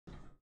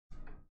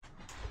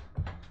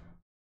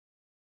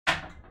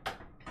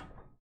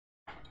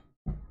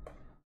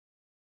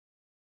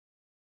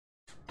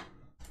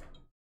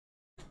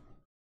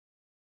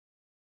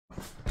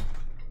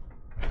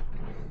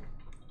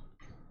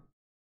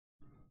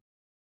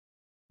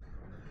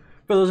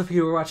For those of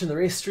you who are watching the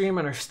race stream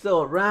and are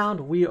still around,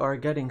 we are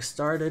getting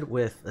started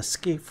with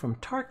Escape from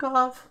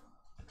Tarkov.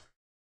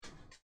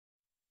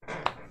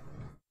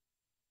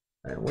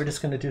 And we're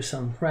just going to do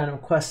some random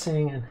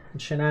questing and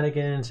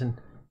shenanigans and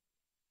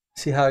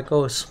see how it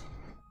goes.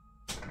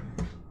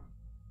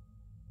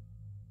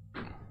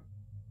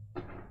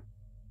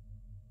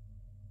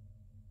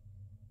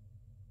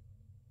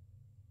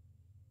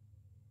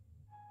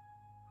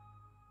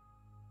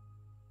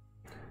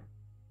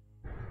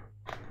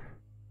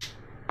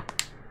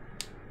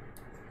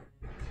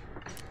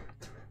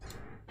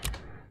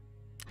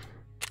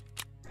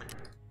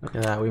 Look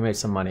at that, we made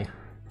some money.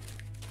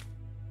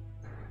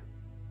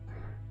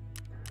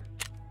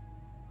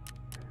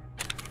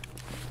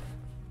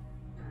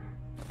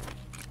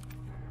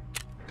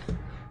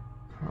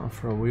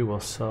 Offer, we will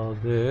sell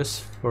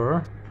this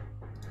for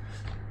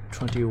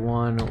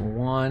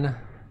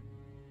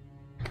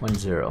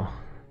 21,110.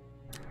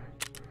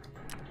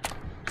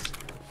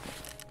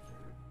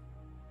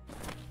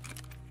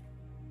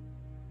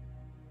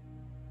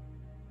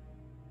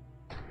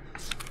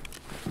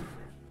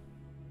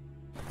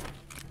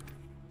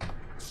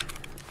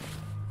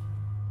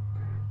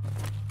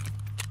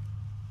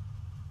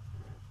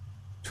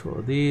 Two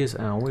of these,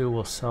 and we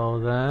will sell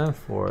them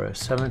for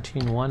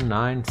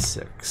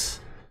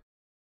 17,196.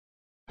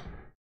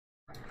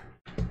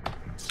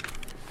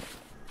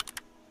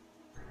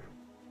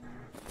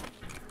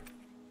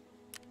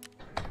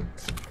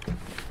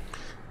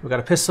 We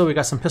got a pistol, we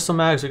got some pistol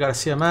mags, we got a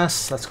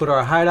CMS. Let's go to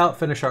our hideout,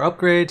 finish our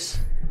upgrades.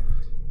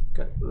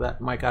 Get that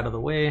mic out of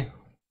the way.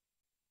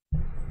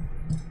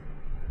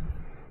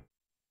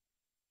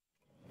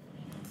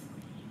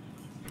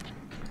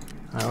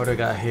 Alright, what do we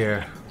got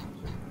here?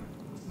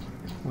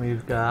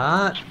 We've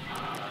got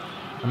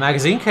a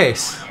magazine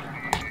case.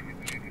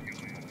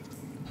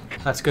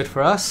 That's good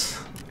for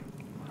us.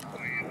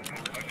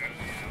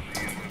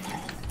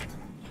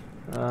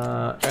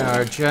 And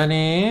our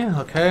Jenny,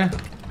 okay.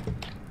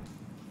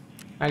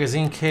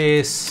 Magazine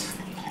case.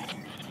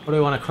 What do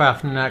we want to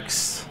craft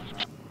next?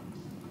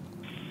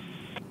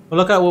 We'll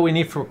look at what we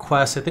need for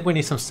quests. I think we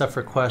need some stuff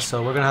for quests,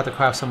 so we're gonna have to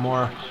craft some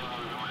more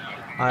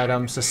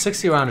items. The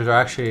 60 rounders are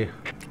actually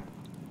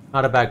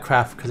not a bad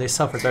craft because they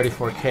sell for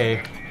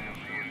 34k.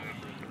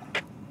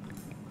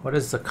 What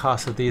is the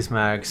cost of these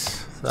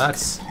mags? So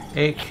that's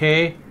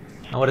 8k.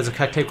 And what is the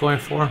cut tape going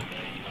for?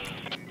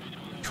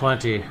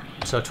 20.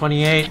 So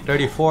 28,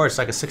 34, it's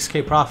like a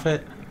 6k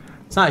profit.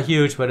 It's not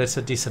huge, but it's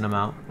a decent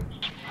amount.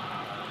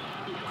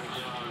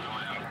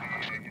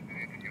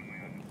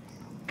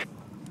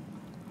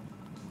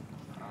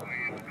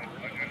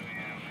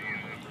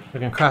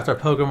 We can craft our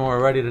pilgrim when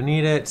we're ready to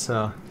need it,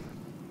 so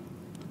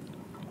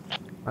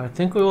I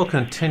think we will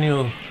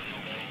continue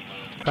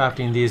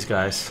crafting these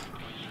guys.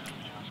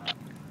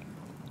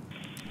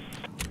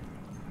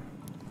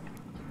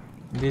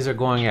 These are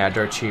going, yeah,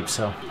 dirt cheap,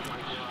 so.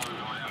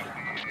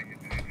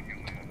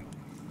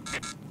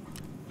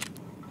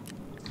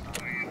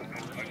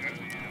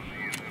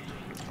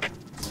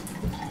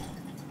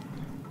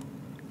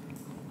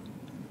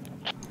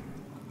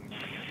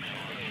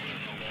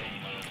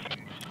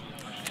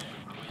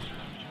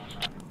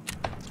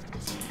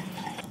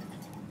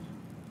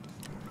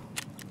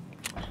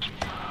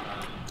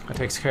 That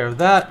takes care of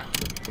that.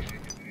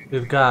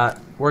 We've got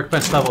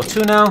workbench level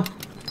 2 now.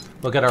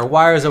 We'll get our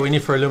wires that we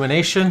need for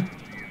illumination.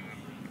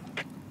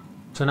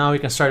 So now we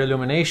can start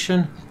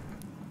illumination.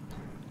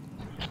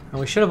 And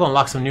we should have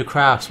unlocked some new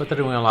crafts. What did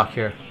we unlock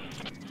here?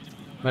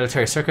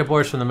 Military circuit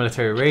boards from the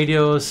military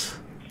radios.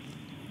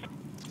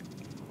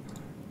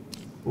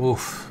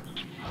 Oof.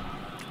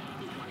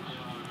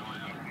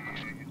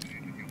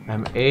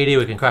 M80,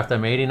 we can craft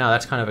M80 now.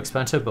 That's kind of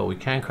expensive, but we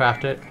can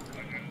craft it.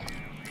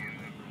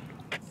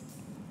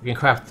 We can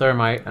craft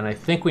thermite, and I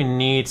think we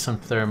need some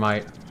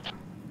thermite.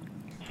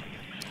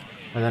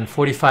 And then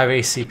 45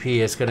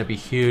 ACP is going to be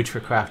huge for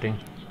crafting.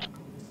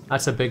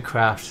 That's a big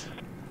craft.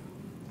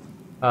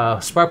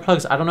 Spark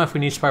plugs, I don't know if we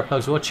need spark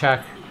plugs. We'll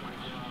check.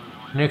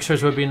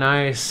 Nixers would be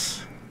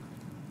nice.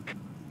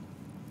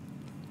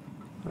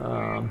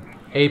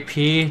 AP.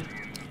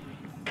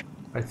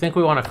 I think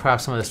we want to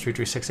craft some of this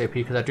 336 AP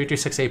because that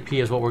 336 AP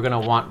is what we're going to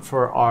want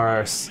for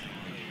our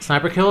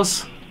sniper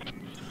kills.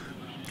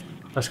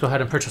 Let's go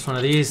ahead and purchase one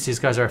of these. These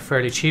guys are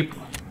fairly cheap.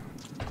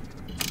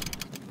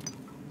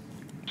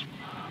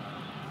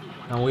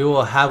 And we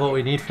will have what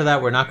we need for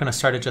that. We're not going to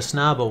start it just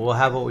now, but we'll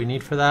have what we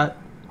need for that.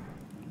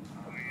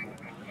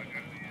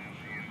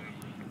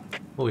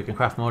 Oh, we can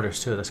craft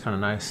motors too. That's kind of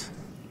nice.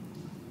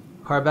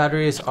 Car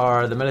batteries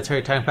are the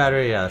military tank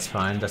battery. Yeah, that's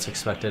fine. That's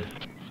expected. I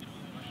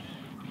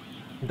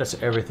think that's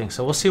everything.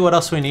 So we'll see what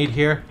else we need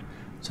here.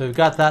 So we've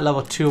got that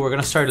level 2. We're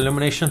going to start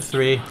illumination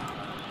 3.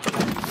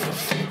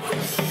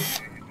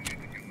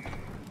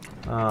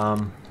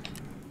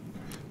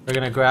 We're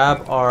going to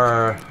grab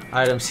our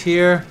items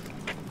here.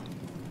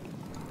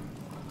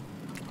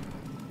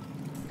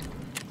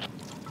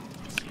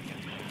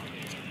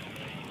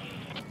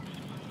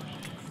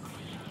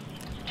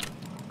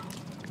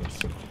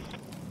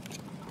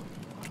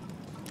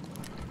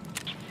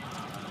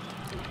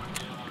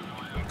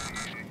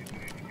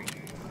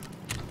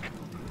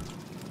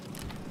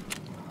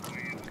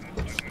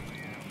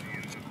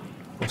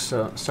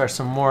 So start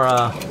some more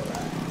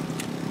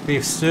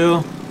beef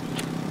stew.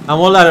 And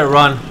we'll let it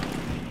run.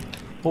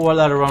 We'll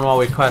let it run while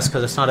we quest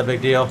because it's not a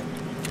big deal.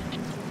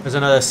 There's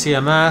another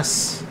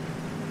CMS.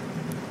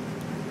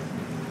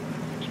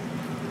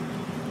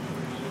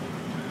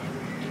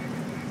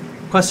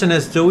 Question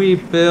is, do we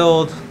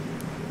build...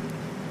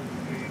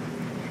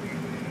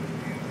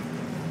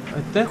 I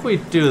think we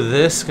do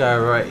this guy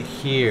right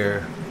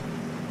here.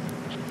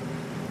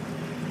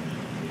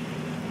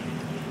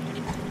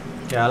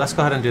 Yeah, let's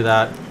go ahead and do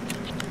that.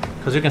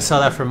 Because we can sell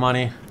that for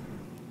money.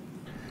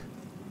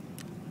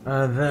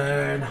 And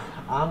then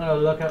I'm going to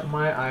look at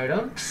my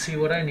item, see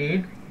what I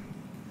need.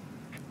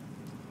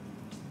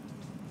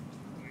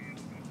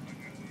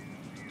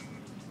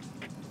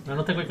 I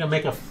don't think we can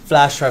make a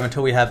flash drive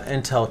until we have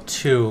Intel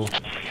 2.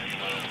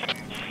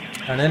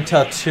 And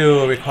Intel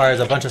 2 requires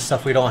a bunch of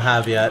stuff we don't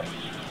have yet.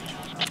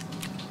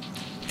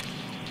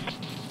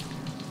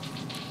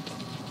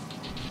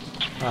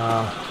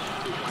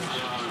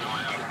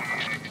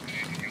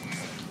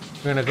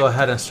 We're gonna go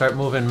ahead and start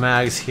moving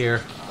mags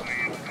here.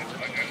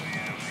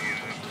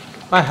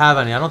 If I have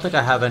any, I don't think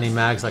I have any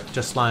mags like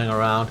just lying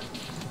around.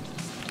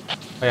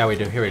 Oh yeah, we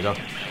do. Here we go. I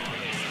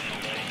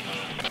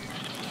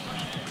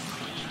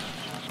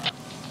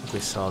think we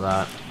sell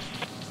that.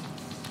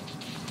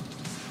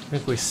 I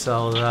think we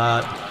sell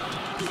that.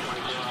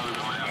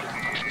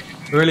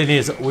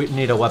 We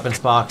need a weapons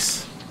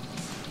box.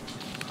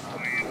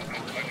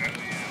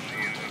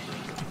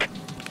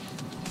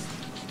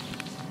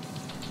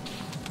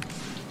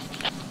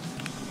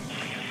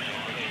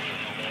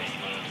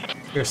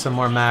 Here's some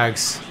more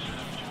mags.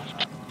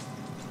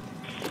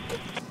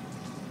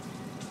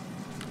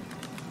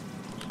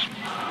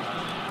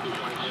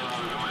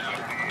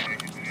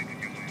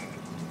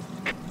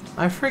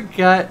 I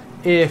forget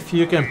if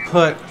you can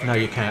put... No,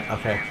 you can't.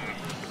 Okay.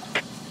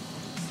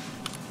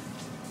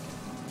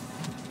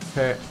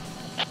 Okay.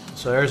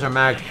 So there's our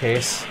mag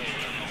case.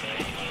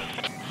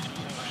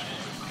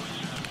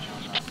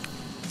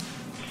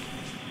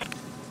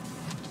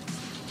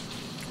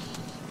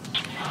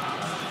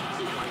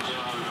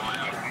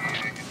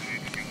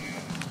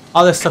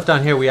 All this stuff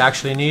down here we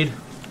actually need.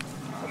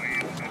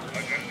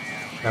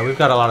 Yeah, we've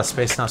got a lot of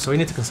space now, so we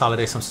need to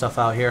consolidate some stuff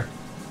out here.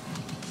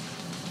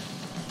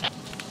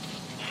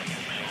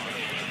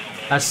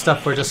 That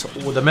stuff we're just...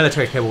 Well, the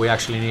military cable we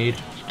actually need.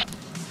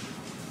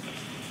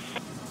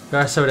 The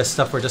rest of it is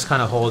stuff we're just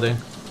kind of holding.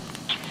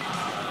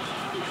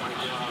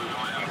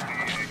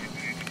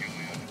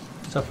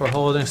 Stuff we're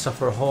holding, stuff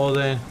we're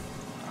holding.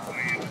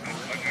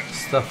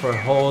 Stuff we're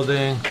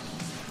holding.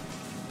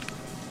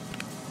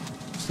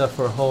 Stuff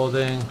we're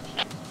holding.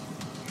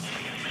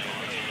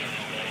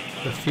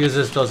 The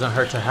fuses doesn't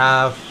hurt to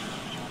have.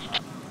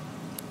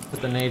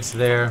 Put the nades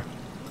there.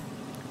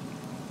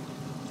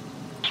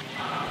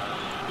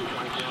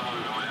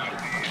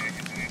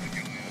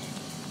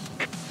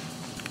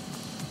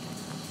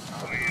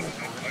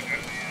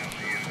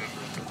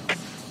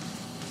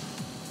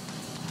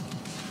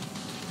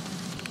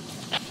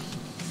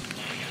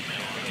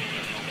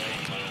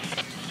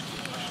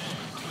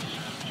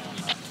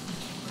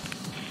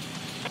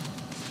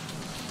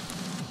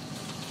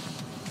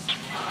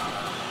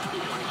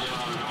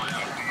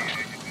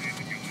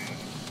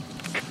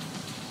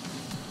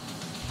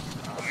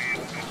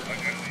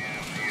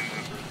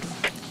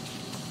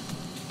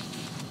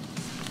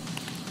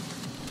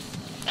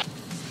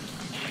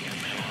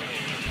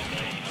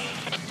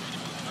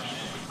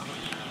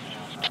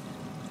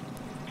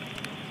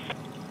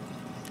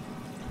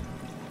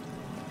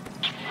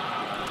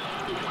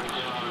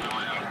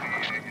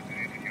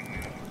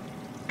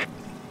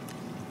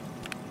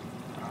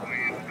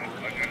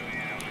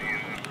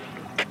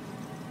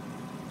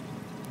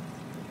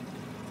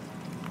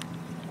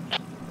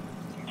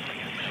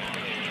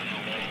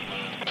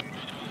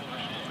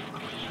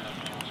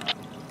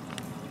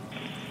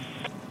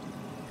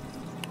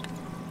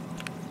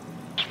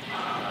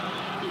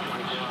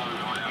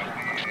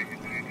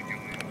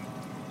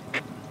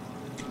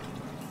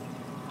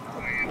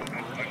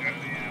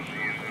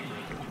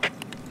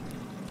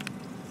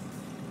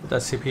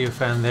 That CPU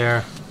fan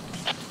there.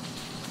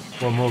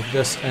 We'll move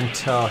this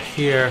until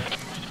here.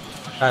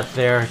 That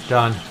there,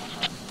 done.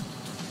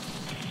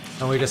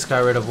 And we just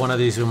got rid of one of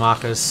these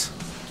Umakas.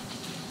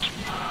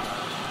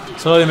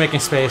 Slowly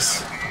making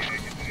space.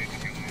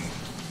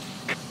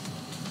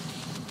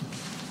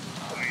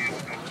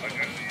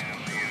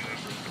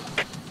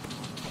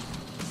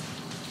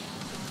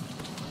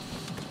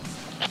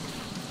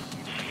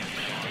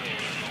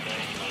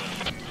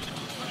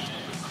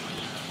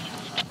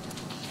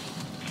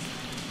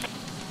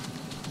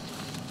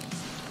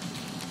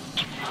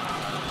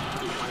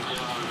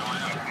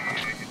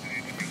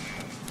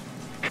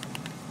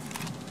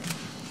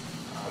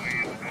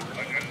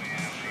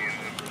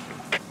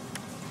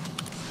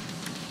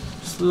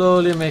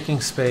 Slowly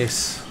making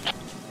space.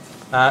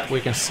 That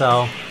we can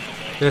sell.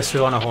 This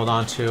we want to hold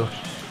on to.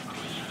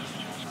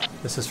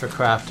 This is for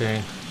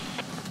crafting.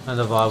 And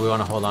the VOD we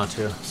want to hold on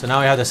to. So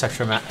now we have this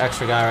extra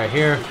guy right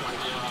here.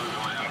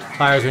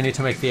 Fires we need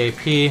to make the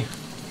AP.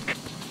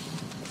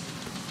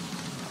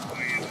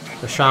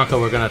 The Shanka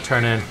we're gonna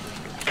turn in.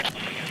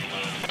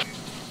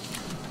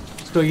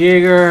 Let's go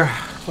Jaeger.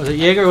 Was it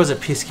Jaeger or was it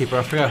Peacekeeper?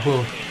 I forgot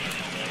who.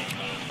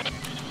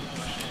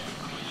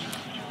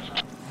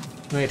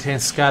 Maintain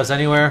scavs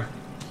anywhere.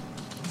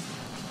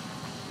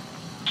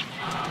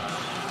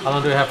 How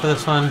long do we have for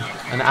this one?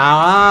 An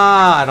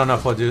hour? I don't know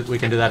if we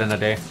can do that in a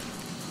day.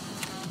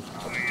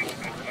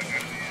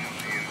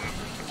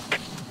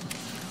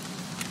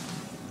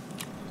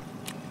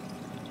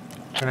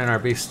 Turn in our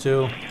beast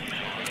too.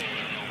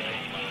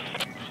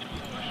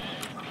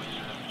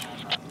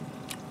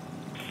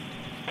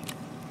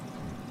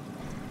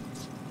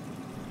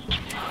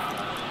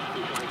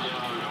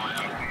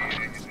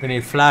 We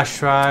need flash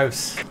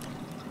drives.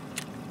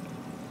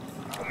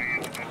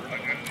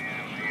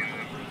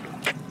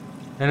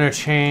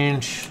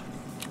 Interchange.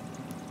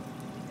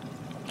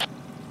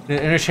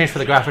 Interchange for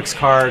the graphics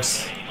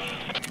cards.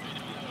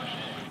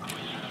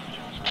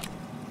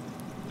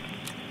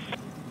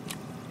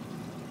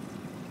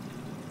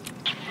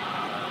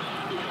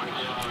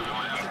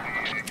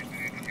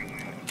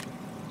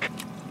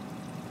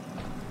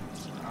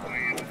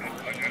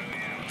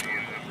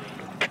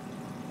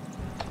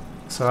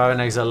 So I have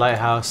an exit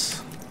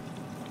lighthouse.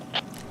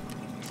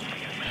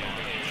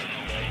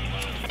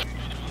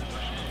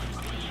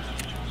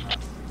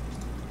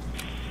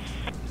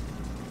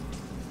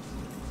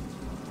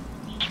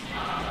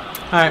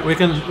 Alright, we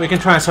can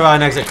try and survive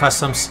and exit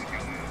customs.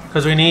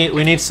 Because we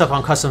need stuff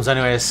on customs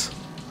anyways.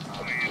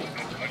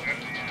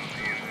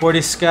 40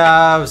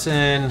 scavs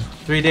in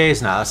 3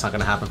 days? Nah, that's not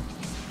gonna happen.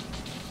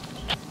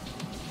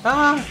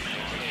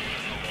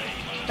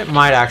 It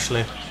might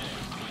actually.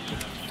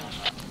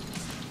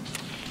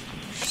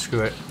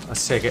 Screw it.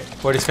 Let's take it.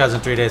 40 scavs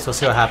in 3 days. We'll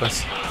see what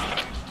happens.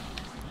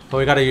 But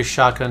we gotta use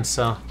shotguns,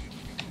 so.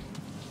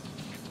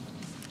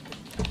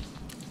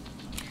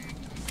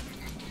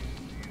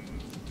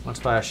 Let's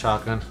buy a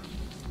shotgun.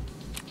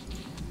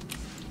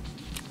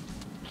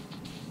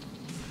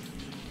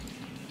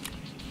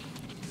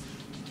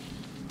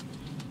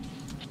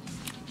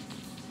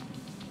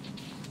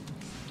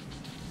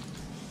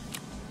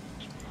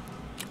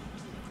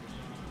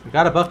 We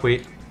got a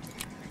buckwheat.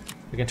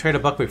 We can trade a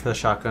buckwheat for the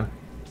shotgun.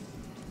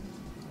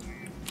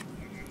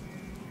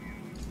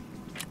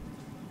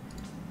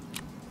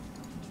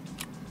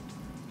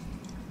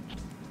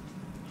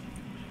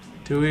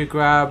 Do we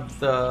grab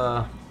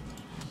the...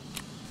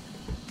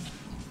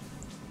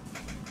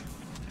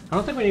 I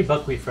don't think we need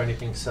buckwheat for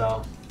anything,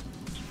 so...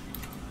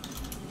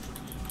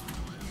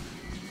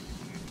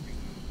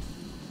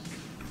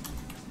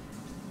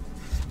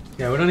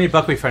 Yeah, we don't need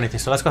buckwheat for anything,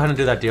 so let's go ahead and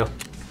do that deal.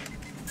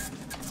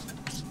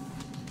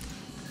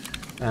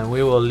 And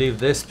we will leave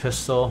this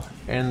pistol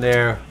in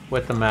there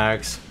with the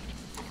mags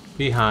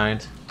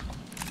behind.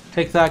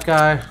 Take that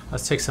guy.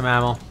 Let's take some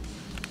ammo.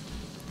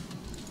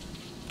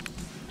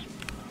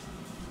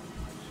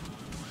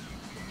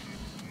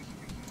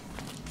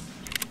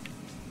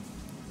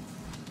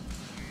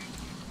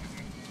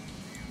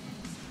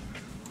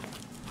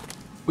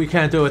 We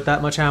can't do it with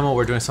that much ammo.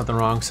 We're doing something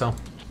wrong, so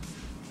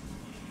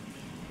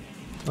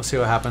we'll see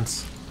what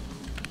happens.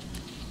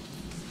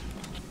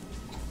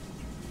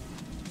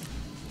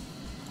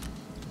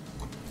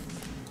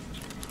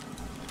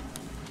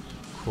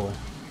 Cool.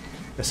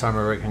 This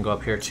armor rig can go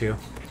up here too.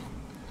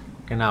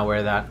 Can now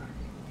wear that.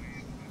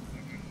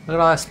 Look at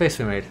all that space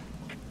we made.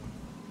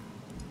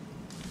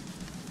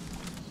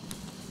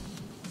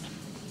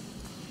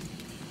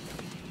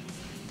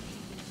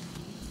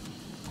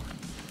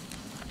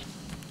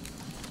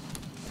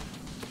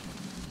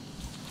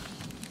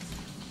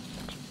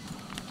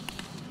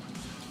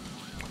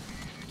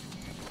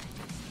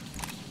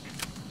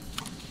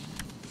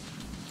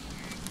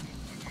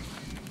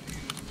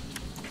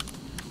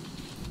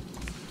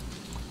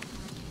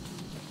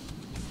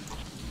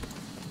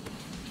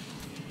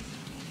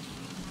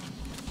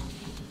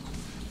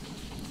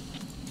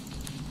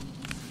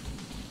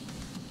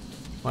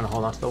 Want to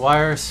hold on to the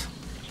wires.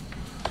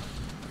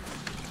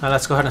 Now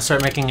let's go ahead and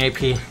start making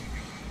AP.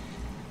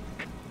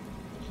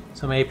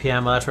 Some AP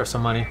ammo, that's worth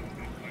some money.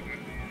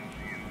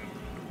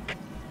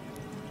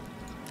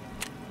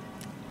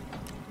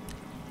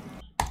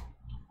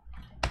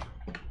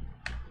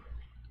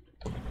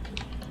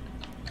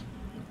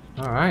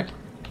 Alright.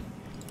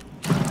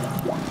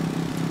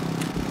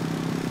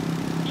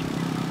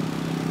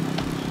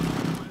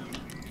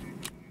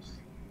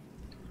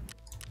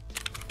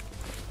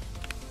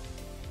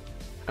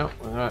 Oh,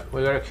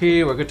 we got a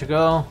key, we're good to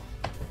go.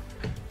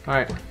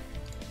 Alright.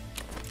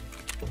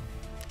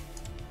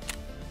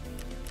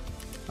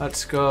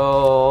 Let's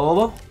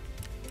go.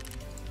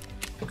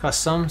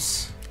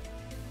 Customs.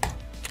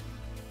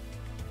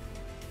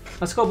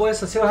 Let's go,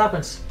 boys. Let's see what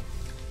happens.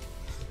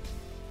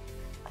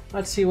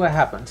 Let's see what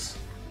happens.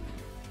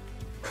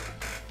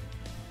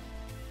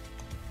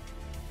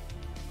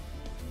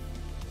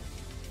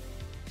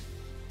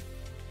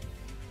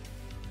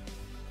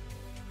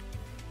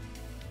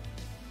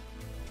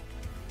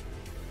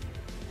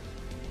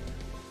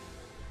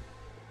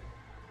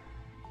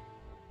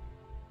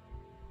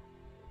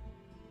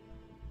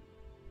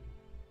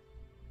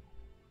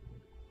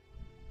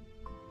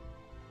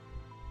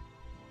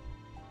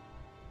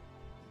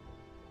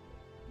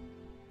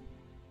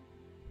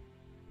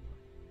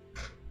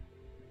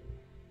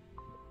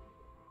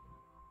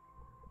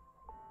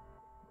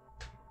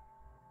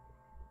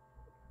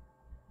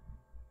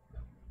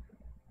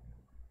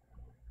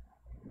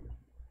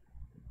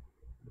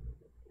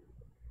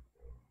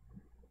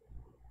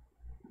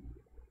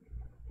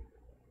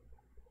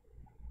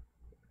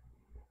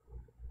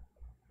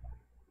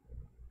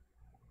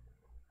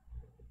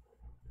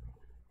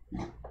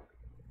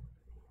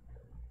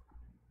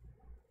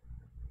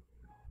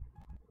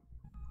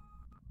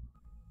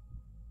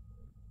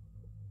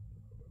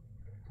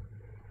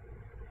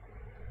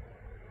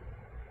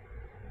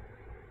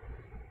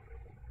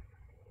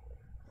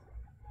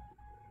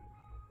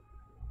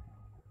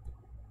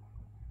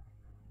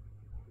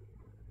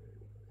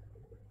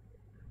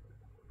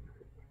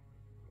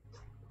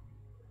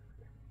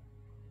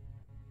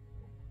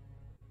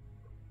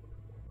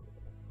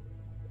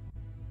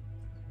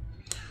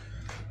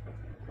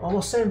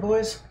 Almost in,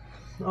 boys.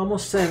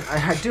 Almost in.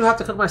 I do have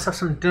to cook myself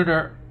some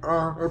dinner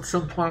at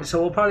some point,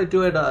 so we'll probably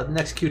do it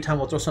next Q time.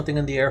 We'll throw something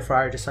in the air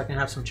fryer just so I can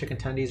have some chicken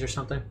tendies or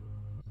something.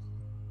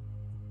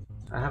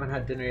 I haven't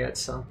had dinner yet,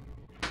 so.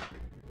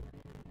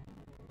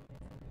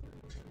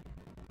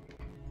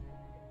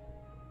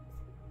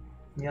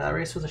 Yeah, that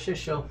race was a shit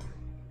show.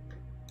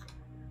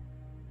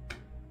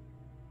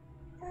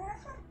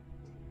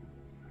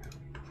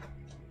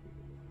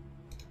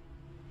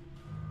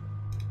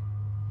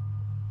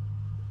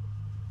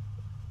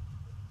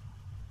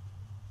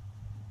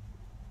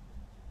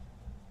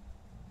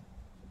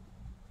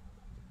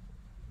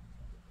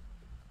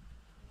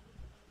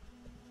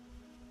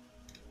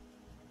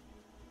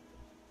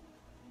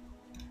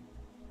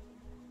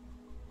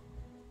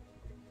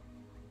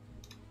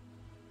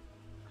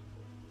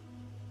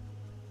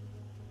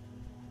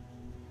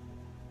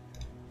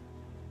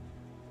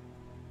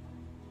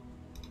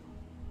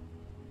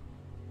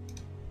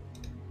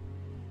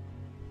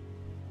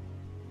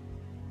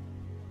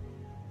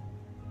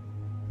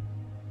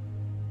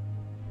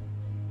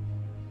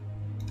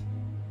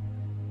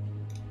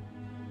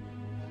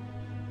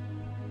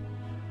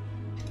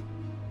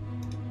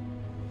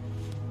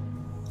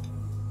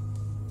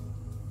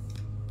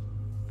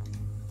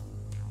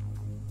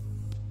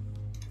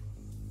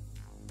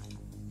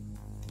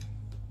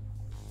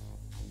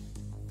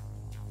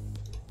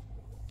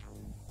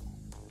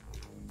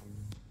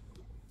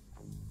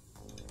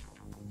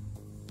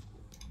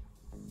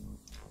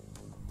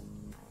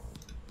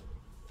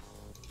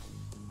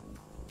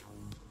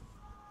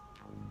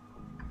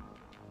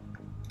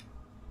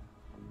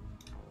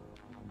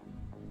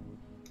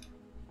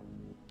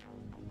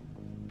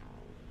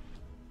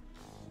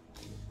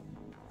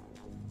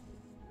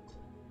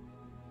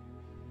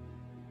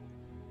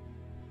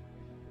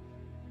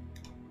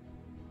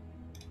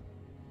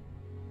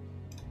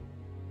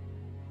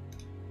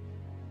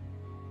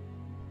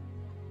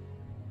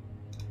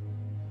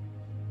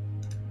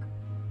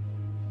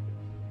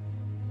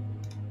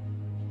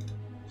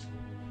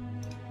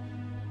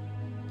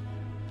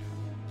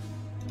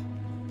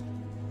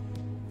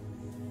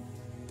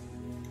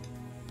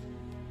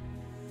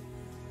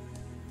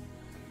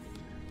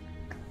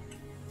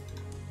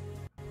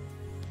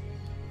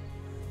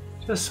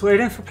 Just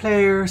waiting for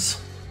players.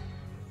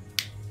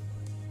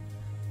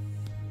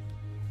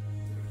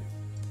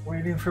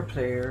 Waiting for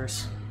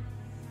players.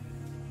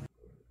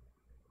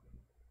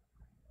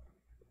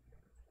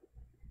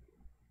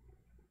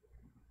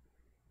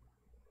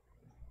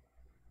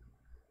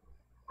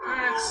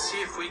 Let's see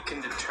if we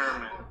can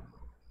determine.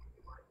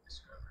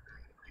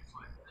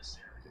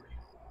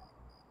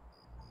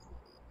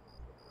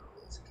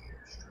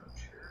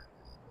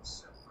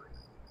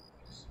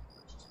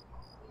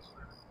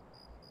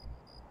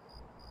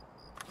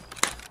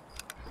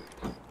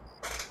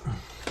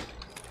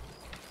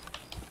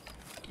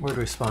 Where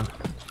do we spawn?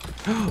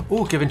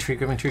 Oh, given tree,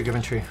 given tree,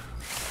 given tree.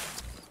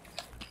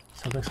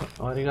 Something,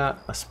 what do you got?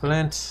 A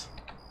splint.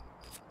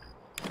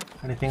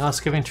 Anything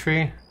else giving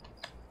tree?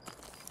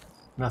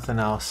 Nothing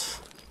else.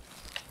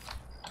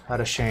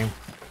 What a shame.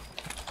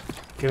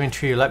 Giving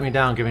tree, you let me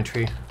down, giving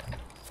tree.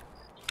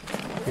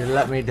 You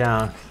let me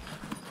down.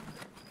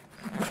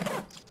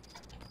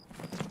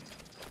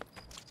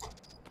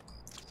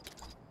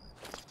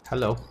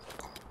 Hello.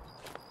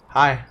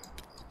 Hi.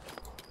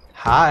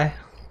 Hi.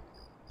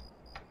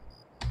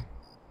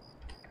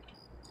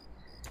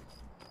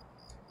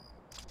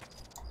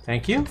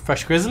 Thank you.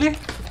 Fresh grizzly.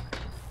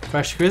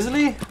 Fresh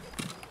grizzly.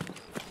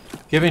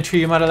 Giving tree,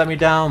 you might have let me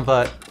down,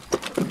 but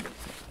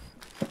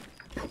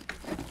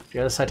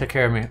the other side took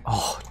care of me.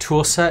 Oh,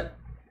 tool set.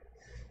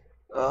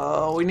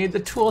 Oh, we need the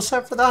tool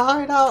set for the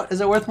hideout. Is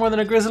it worth more than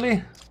a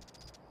grizzly?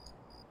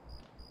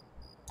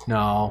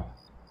 No.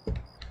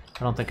 I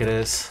don't think it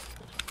is.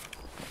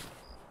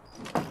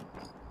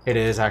 It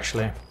is,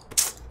 actually.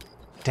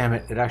 Damn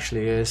it, it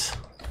actually is.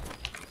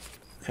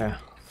 Okay.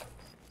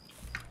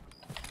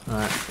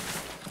 Alright.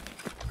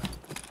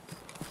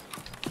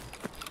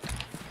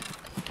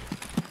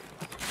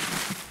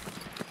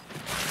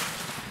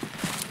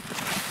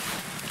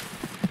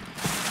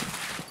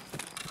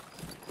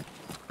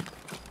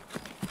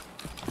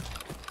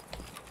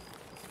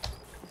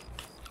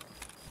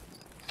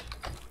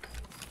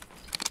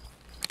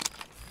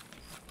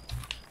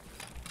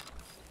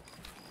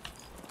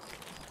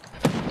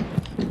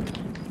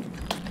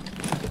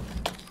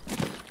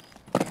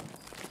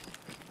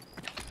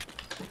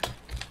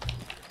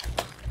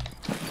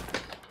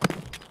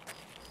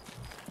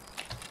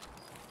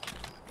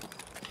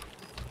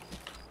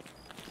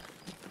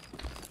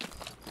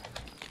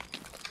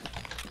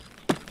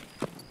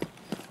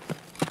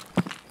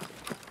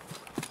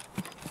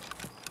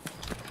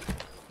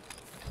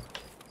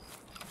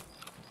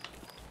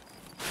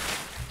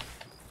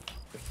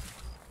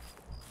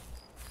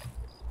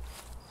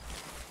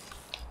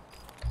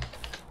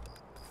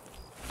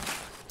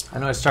 I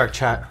know it's dark,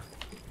 chat,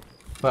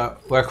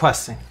 but we're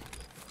questing.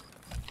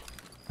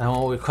 And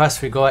when we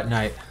quest, we go at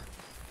night.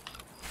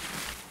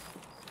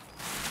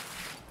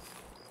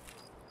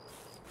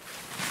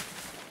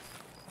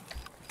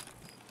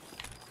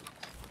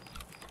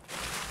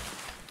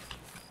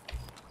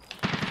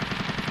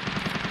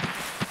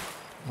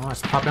 Oh,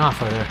 it's popping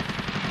off over there.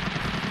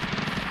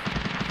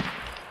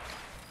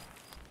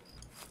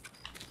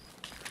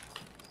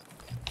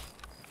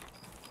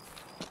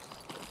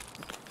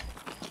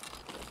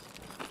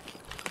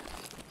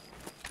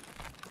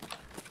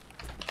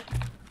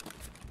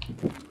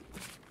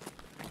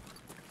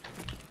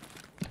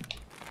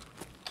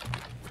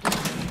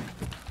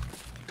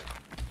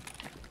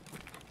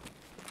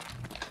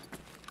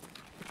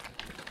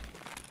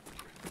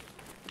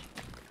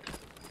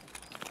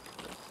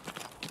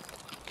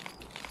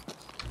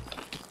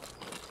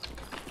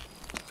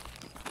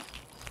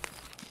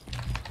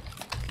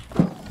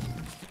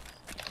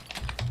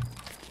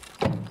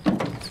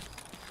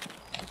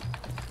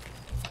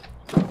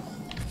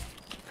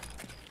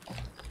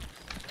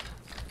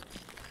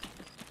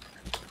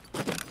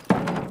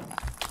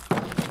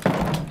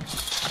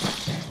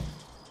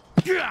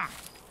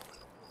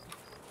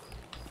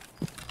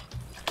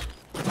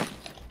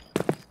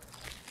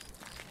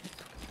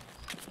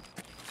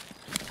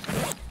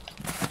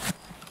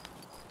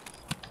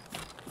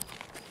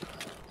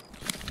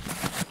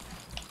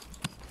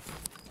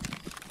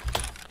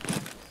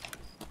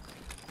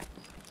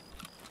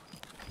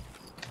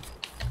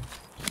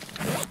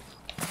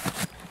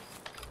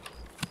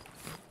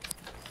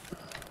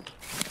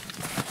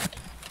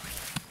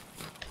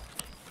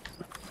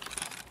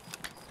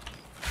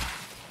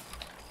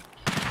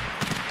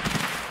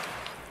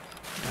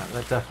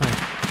 That definitely.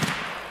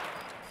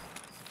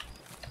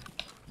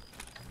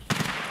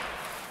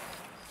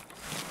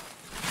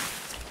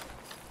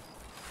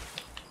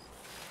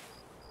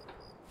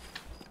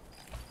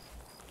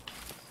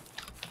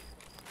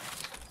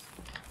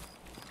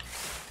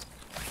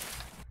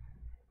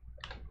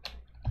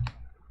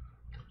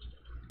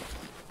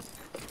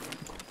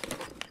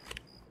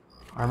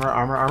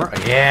 Armor.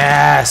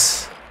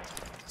 Yes!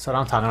 That's what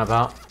I'm talking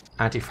about.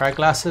 Anti-frag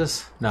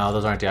glasses? No,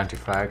 those aren't the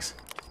anti-frags.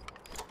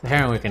 The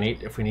herring we can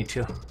eat if we need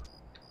to.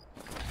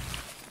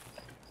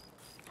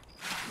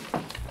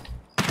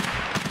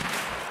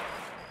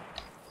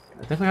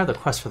 I think we have the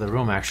quest for the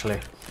room actually.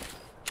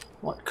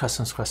 What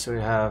customs quest do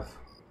we have?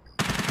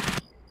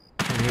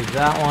 We need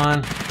that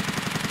one.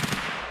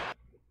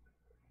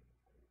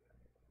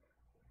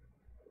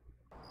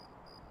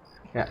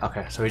 Yeah,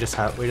 okay, so we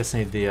just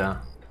need the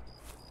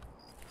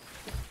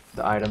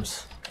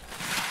items.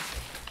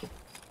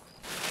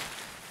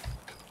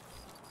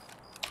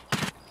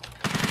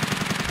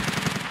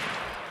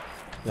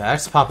 Yeah,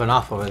 that's popping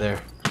off over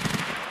there.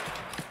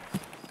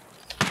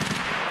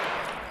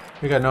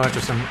 We got no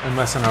interest in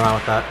messing around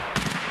with that.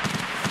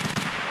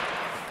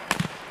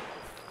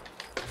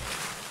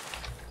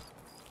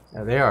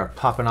 Yeah, they are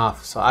popping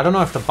off. So I don't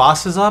know if the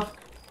boss is up.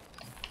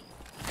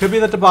 Could be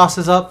that the boss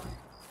is up.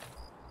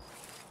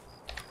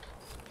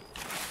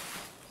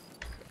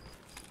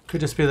 Could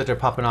just be that they're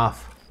popping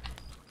off.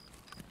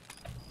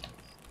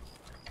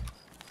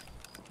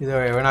 Either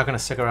way, we're not going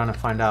to stick around and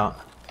find out.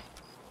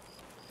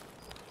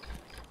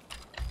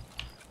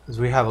 Because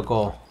we have a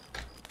goal.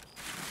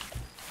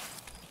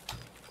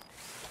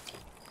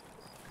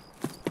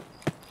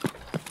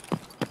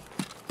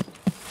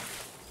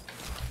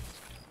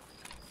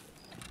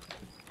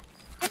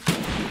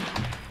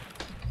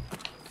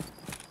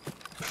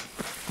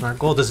 Our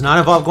goal does not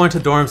involve going to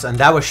dorms, and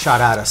that was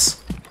shot at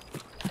us.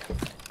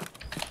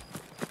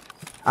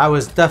 I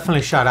was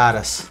definitely shot at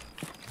us.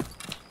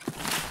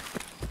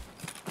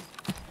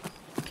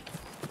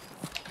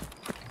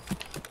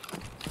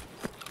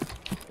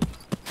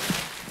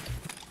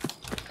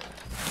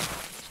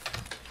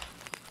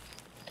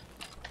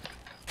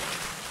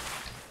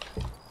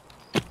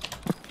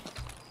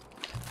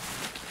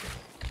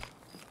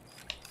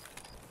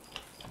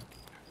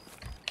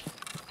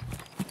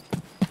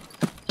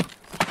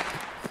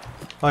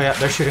 Oh yeah,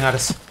 they're shooting at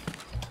us.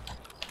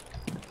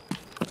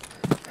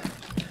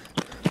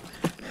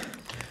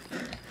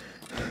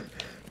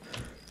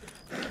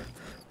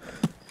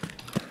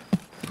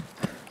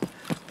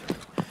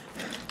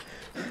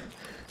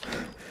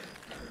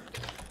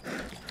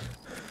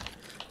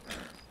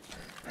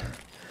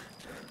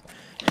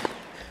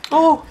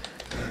 Oh!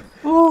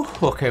 Oh!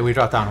 Okay, we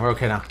dropped down. We're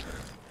okay now.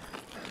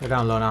 We're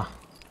down low now.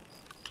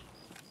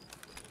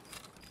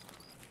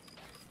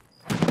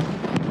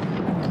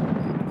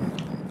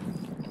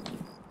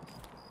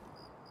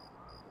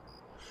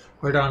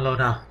 We're down low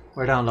now.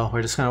 We're down low.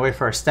 We're just gonna wait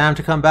for our stam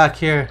to come back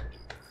here.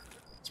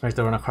 Let's make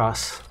the run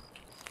across.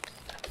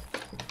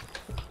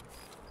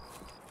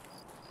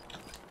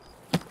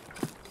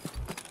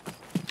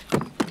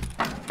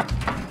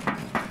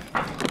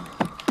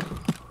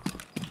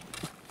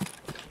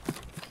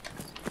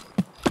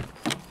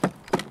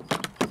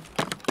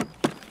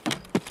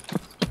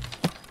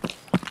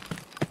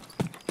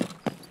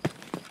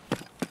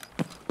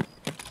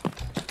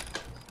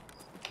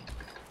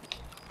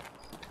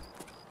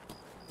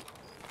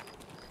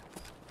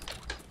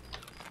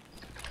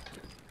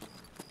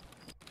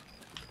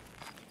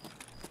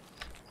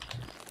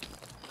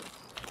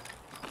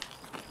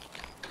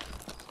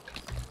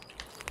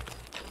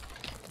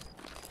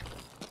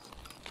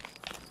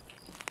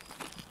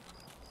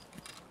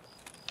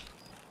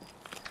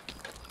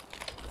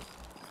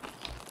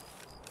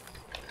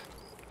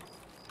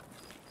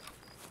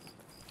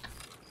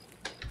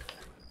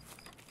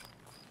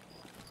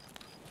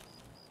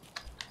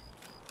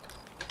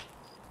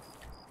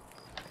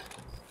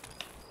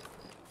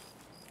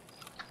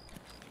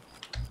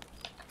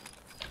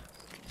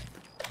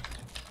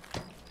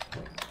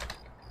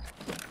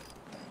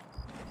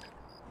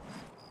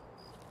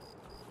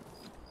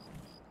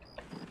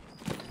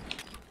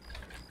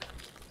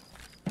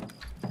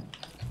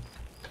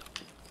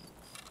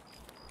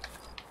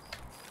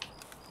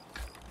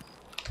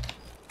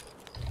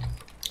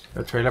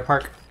 The trailer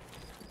park?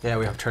 Yeah,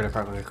 we have trailer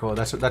park. Okay, cool.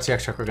 That's the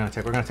extra we're gonna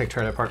take. We're gonna take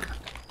trailer park.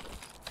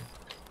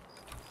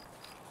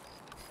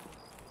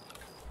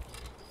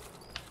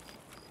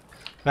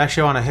 I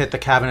actually want to hit the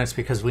cabinets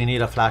because we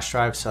need a flash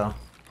drive, so.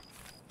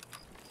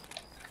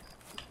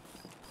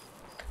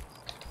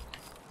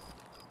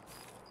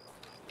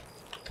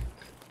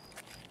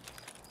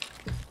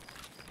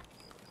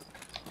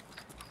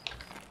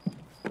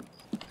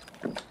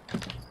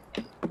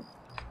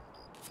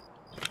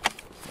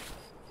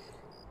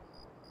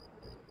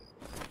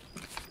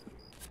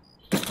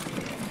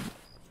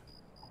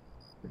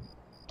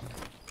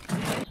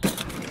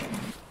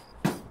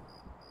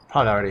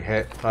 Probably already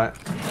hit, but.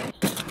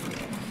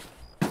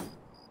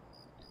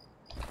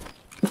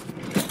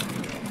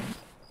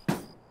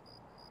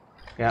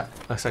 Yeah,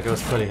 looks like it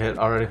was fully hit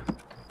already.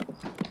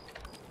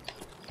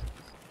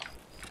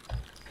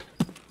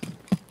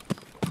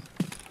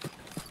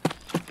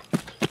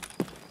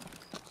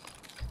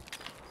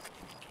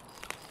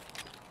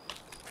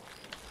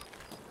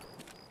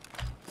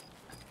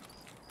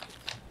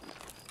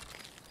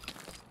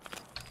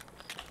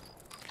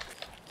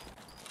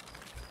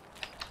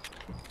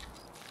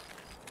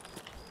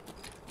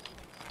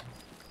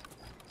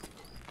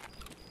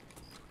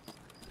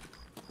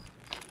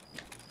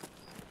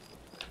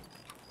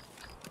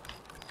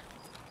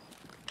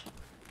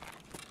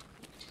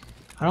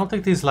 I don't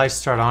think these lights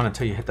start on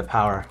until you hit the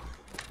power.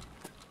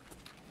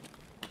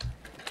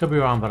 Could be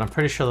wrong, but I'm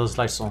pretty sure those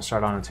lights don't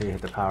start on until you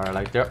hit the power.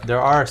 Like there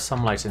are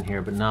some lights in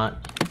here, but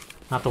not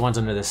the ones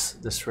under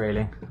this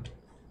railing.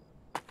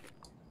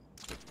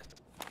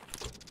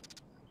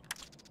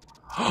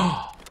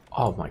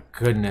 Oh my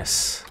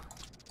goodness.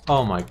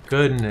 Oh my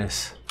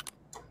goodness.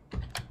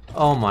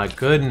 Oh my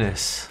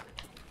goodness.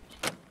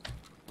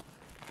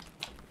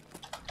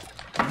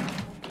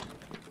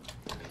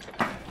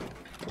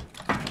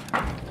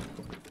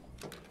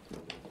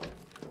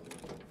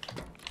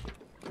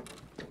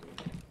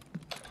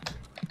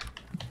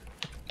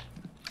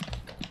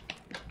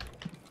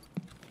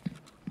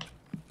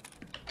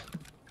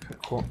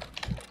 Cool.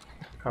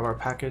 Grab our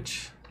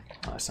package.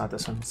 Oh, it's not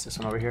this one. It's this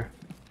one over here.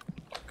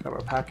 Grab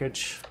our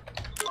package.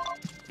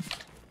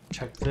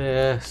 Check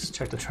this.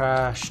 Check the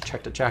trash.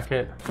 Check the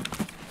jacket.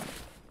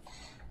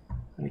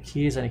 Any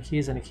keys? Any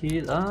keys? Any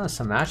keys? Ah,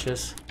 some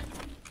matches.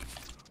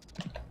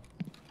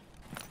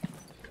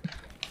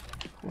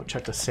 We'll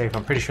check the safe.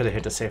 I'm pretty sure they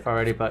hit the safe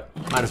already, but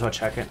might as well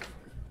check it.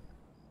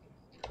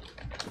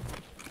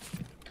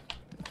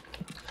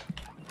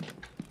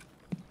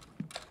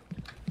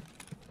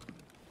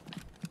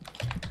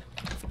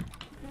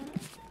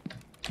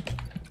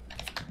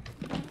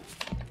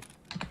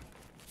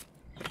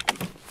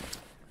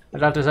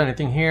 I doubt there's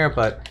anything here,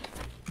 but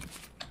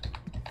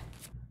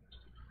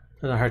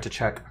doesn't hurt to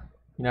check.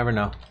 You never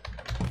know.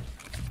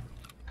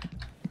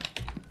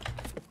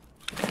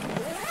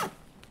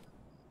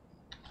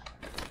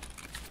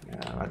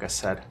 Yeah, like I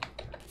said,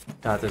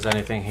 doubt there's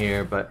anything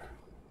here, but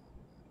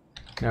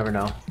you never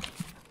know.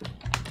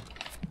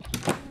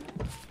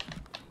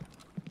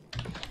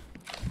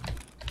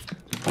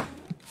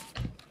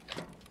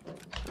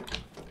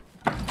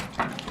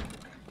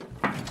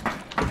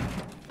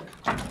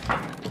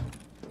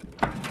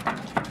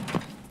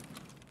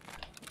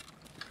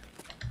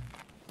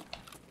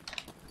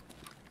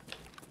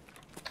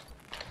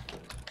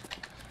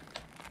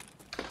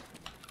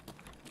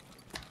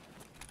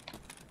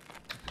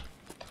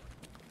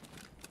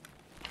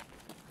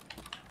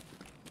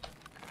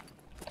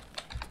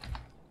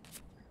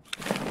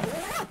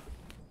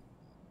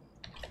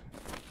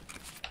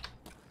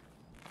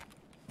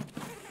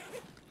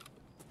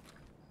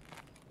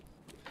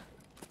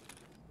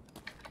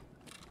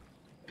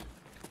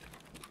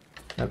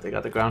 Yep, they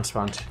got the ground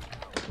spawn.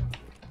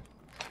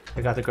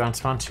 They got the ground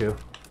spawn too.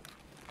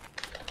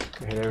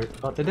 They hit every.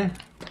 Oh, did they?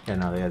 Yeah,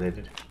 no, yeah, they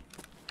did.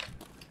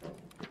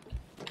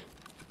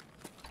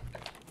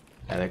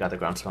 Yeah, they got the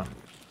ground spawn.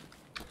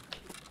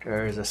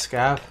 There's a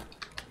scav.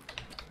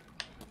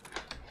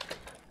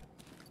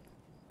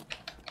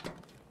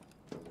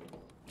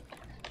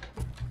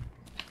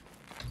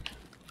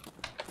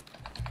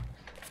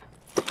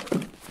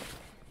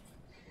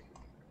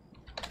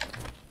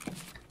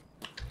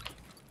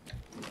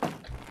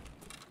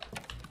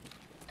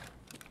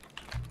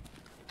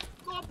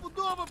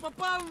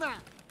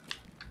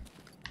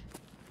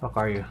 Fuck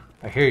are you?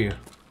 I hear you.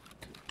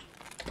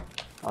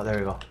 Oh, there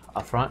we go.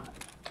 Up front.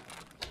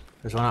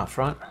 There's one out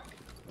front.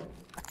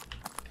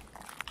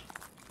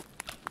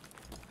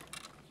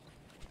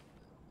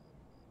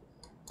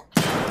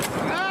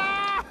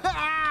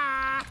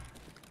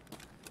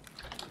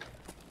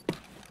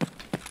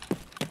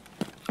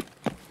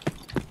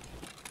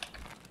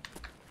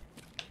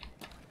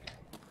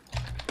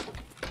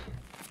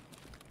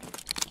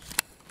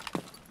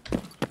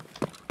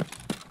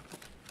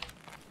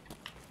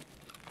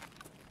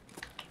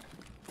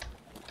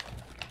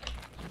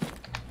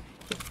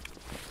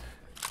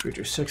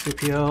 Creature 6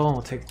 VPO,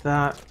 we'll take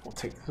that, we'll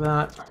take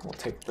that, we'll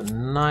take the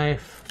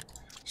knife.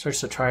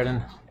 Search the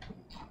trident.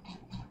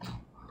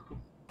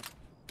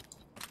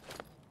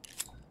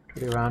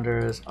 30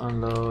 rounders,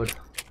 unload.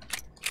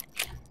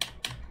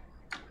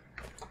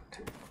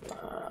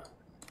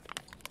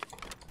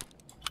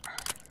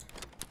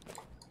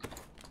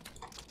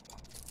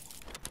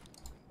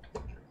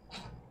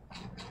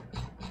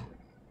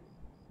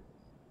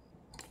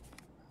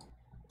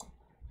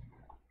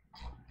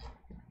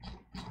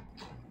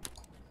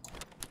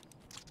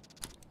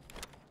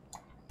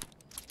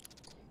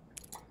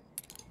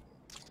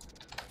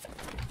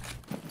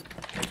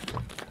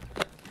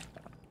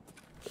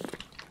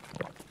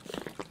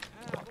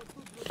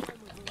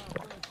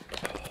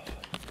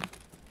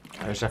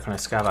 There's definitely a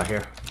scav out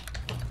here.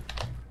 I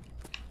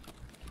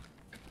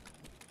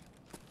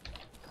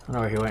don't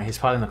know where he went. He's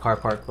probably in the car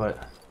park,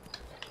 but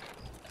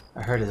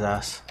I heard his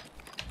ass.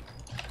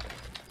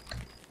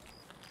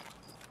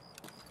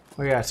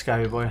 Where you at,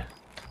 Scabby boy?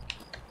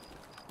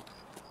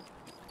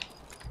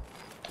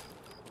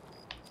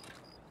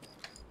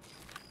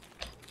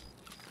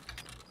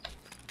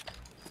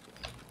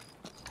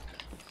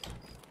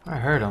 I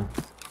heard him.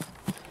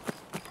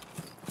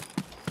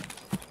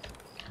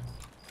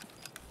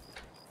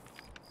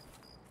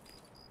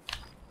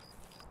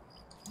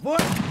 What?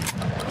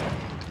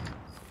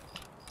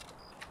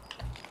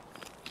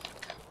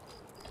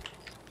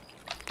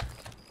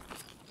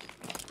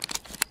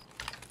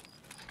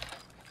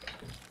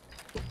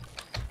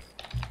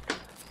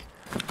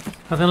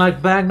 Nothing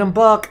like Magnum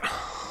Buck.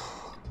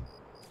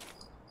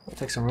 I'll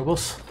take some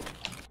rubles.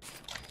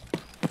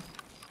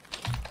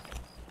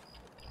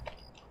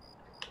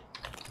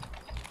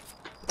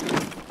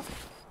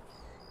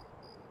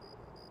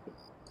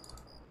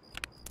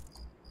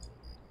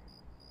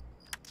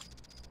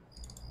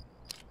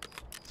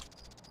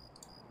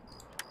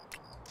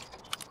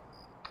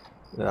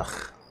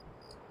 Ugh.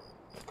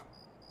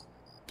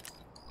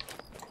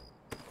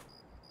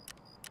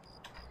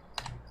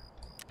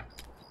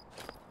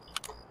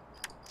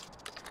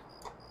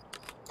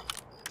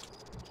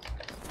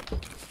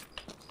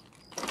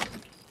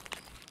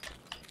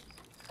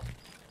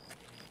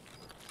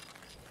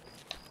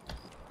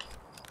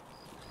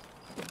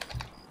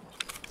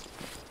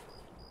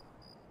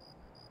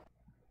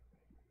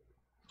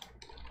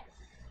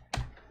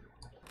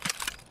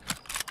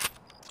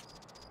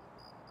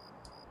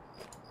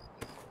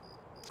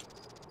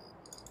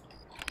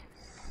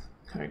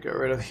 Okay, get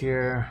rid of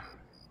here.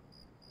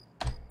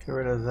 Get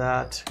rid of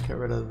that. Get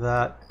rid of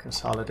that.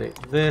 Consolidate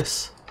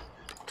this.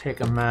 Take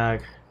a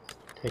mag.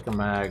 Take a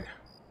mag.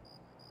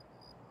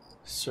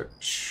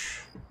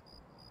 Search.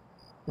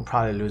 We'll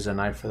probably lose a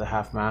knife for the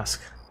half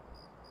mask.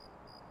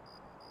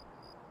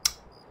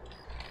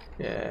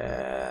 Yeah.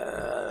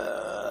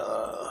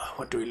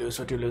 What do we lose?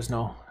 What do we lose?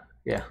 No.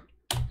 Yeah.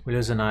 We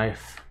lose a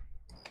knife.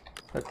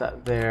 Put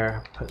that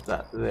there. Put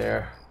that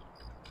there.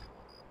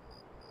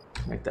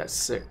 Make that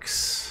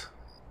 6.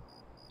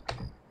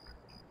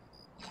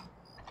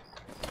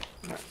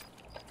 Alright.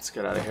 Let's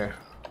get out of here.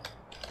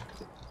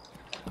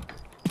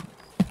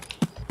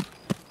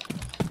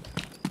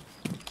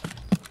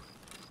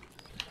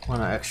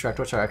 Wanna extract?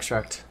 What's our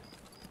extract?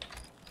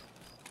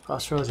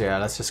 Crossroads? Yeah,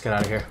 let's just get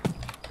out of here.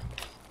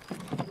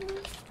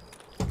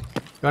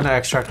 We're gonna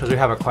extract because we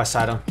have a quest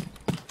item.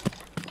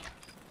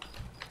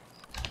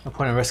 No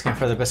point in risking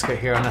for the biscuit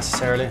here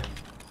unnecessarily.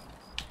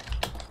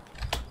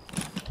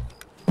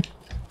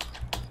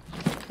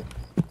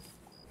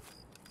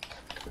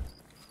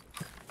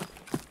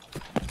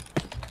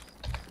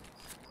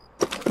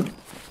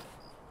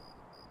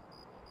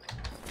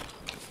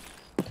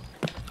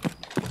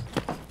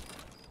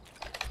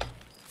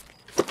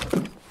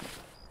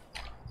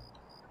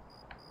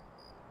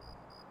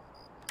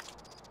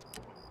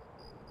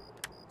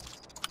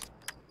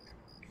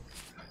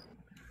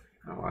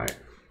 Alright.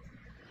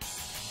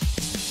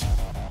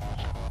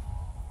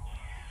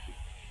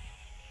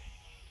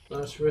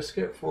 Let's risk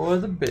it for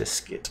the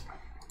biscuit.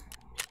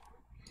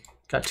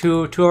 Got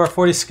two of our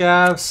 40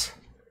 scavs.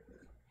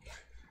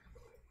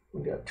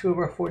 We got 2 of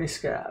our 40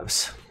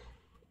 scavs.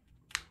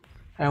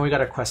 And we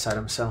got a quest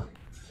item, so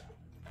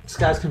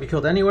scavs can be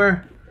killed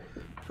anywhere.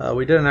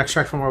 We did an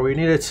extract from where we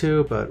needed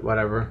to, but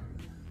whatever.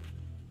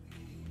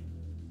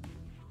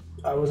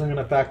 I wasn't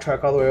gonna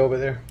backtrack all the way over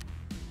there.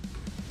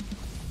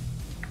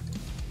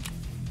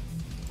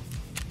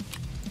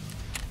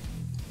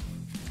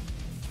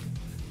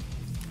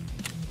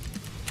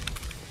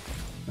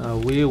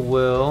 We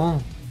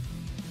will.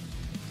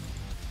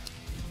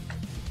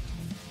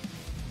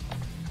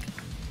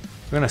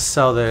 We're gonna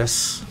sell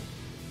this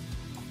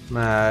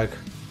mag.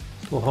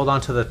 We'll hold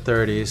on to the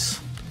 30s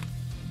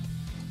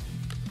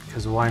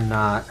because why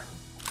not?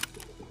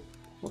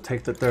 We'll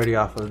take the 30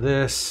 off of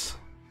this.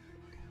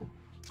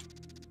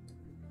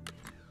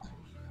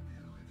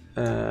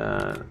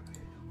 And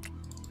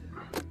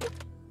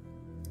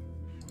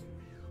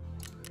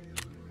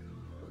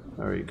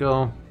there we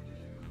go.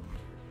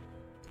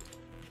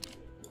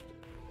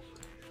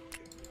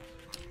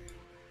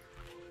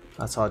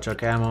 That's all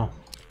junk ammo.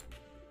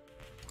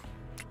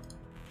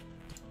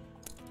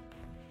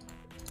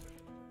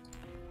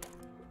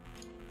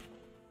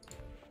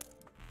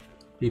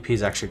 BP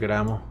is actually good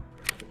ammo,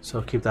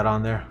 so keep that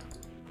on there.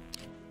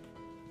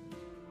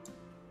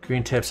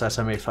 Green tips,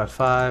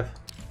 SM855.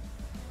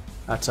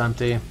 That's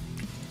empty.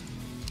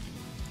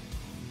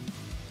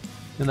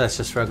 And that's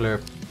just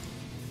regular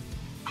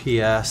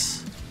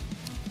PS.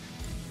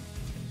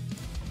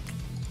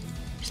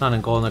 It's not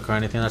in gold or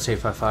anything, that's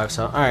 855,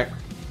 so alright.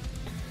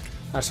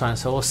 That's fine,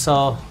 so we'll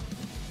sell.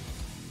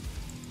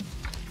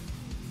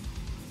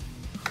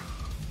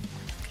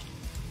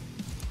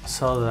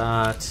 Sell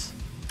that.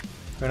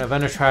 We're gonna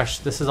vendor trash.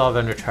 This is all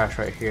vendor trash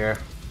right here.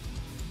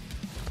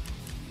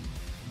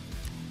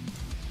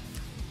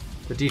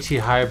 The DT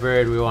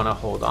hybrid we want to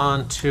hold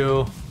on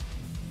to.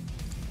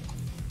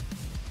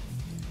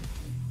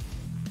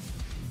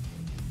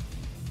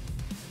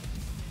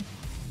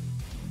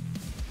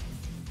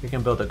 We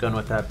can build a gun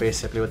with that,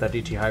 basically, with that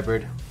DT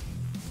hybrid.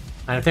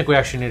 And I think we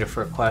actually need it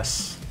for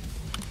quests.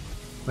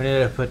 We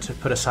need to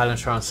put a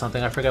silencer on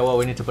something. I forget what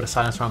we need to put a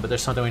silencer on, but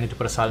there's something we need to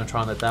put a silencer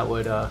on that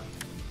would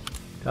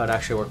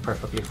actually work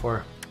perfectly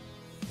for.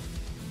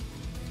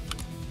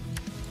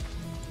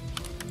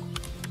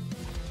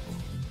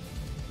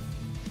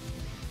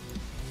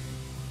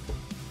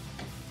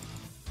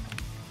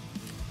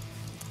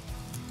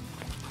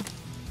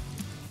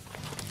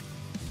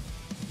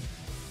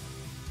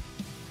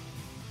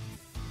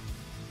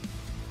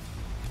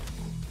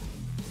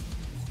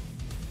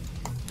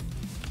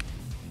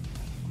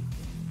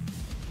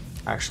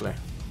 Actually,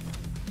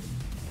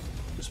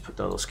 just put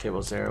all those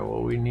cables there.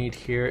 What we need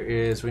here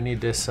is we need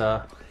this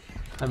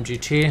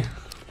MGT.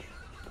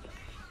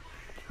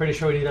 Pretty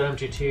sure we need that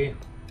MGT.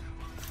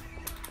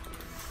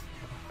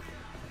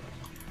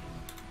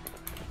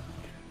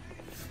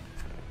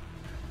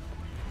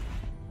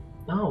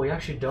 No, we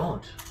actually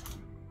don't.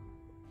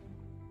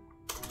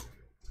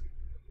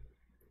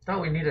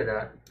 Thought we needed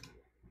that.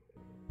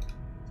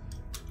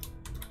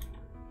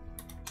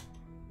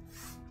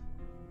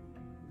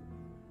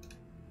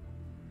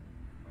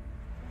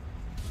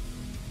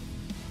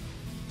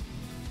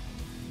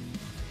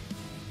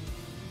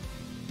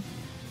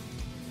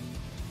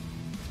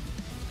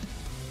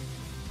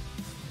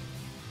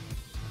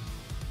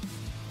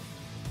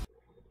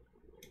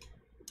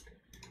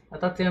 I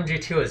thought the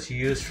MG2 was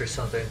used for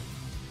something.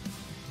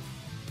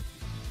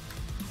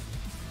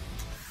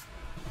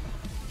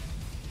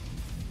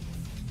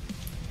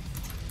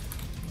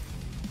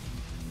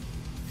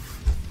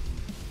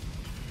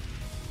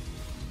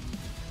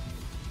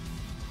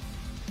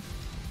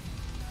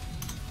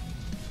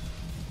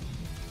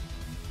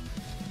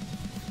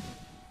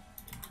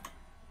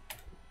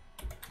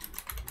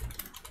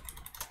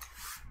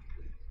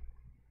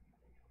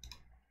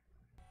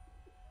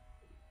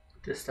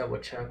 Just double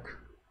check.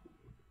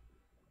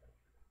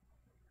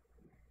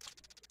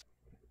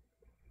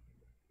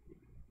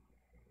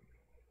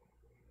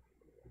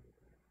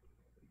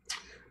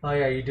 Oh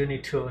yeah, you do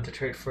need 2 of them to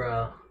trade for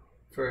a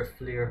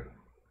FLIR.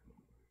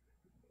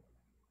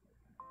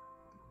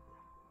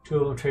 2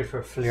 of them trade for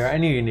a FLIR. I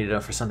knew you needed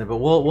them for something, but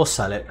we'll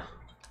sell it.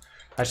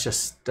 That's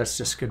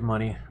just good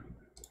money.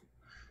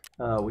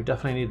 We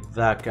definitely need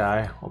that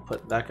guy. We'll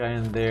put that guy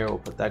in there. We'll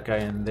put that guy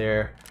in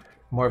there.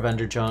 More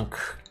vendor junk.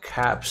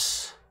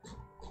 Caps.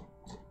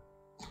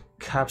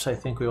 Caps I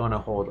think we want to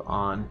hold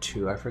on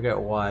to. I forget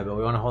why, but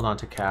we want to hold on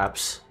to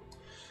caps.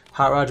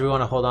 Hot rods we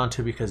want to hold on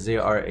to because they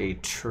are a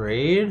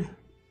trade.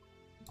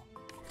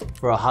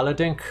 For a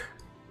holodink,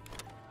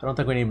 I don't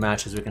think we need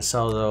matches. We can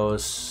sell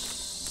those.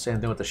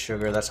 Same thing with the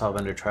sugar. That's all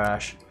vendor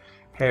trash.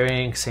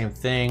 Herring, same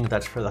thing.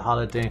 That's for the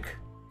holodink.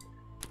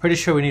 Pretty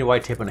sure we need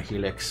white tape on a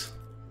helix.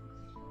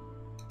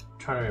 I'm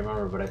trying to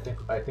remember, but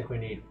I think we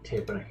need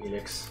tape on a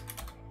helix.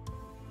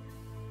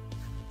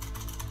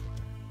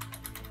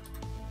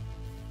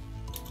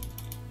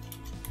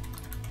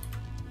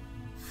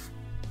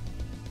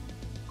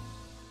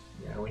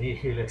 Yeah, we need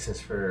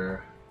helixes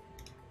for.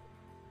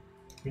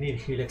 We need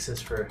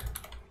helixes for.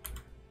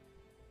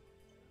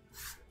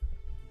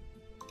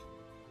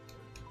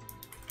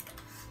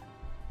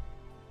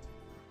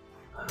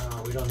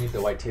 We don't need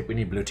the white tape. We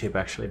need blue tape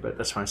actually, but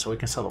that's fine. So we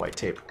can sell the white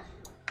tape.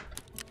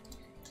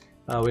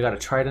 We got a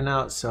trident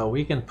out, so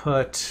we can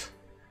put.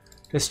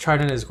 This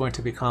trident is going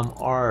to become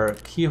our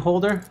key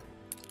holder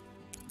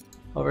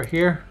over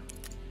here.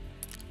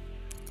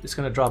 Just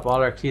gonna drop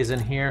all our keys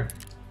in here.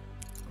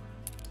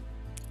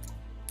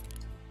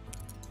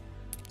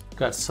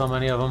 Got so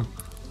many of them.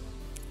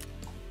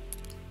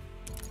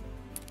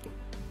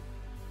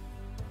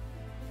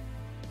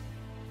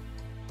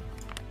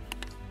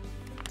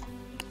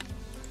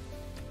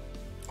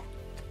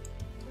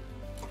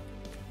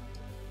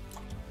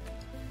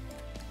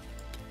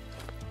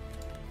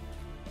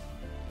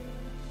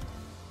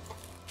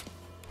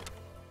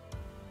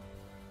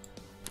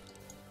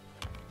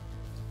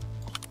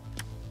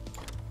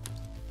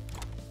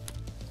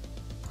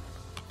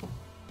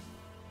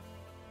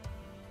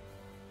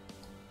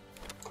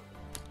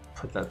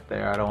 Put that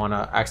there. I don't want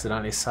to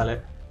accidentally sell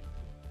it.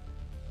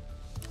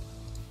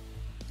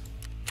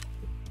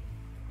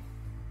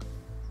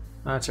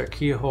 That's our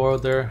key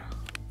holder.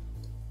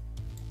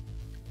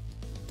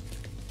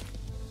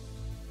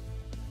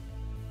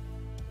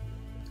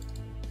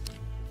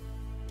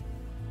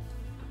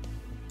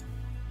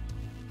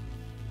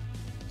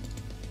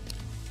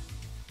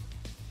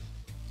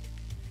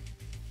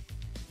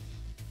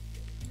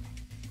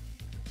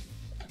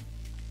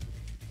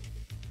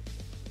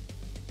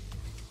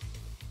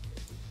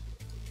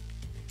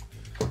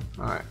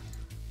 Alright.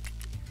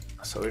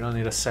 So we don't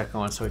need a second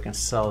one, so we can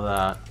sell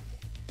that.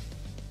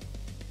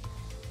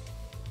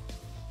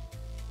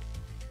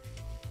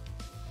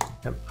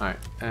 Yep, alright.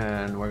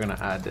 And we're gonna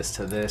add this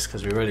to this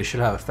because we really should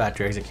have a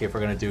factory exit key if we're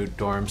gonna do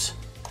dorms.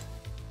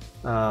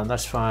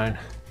 That's fine.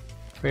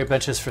 Great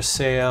benches for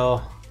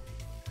sale.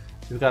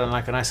 We've got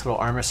like a nice little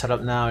armor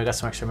setup now. We got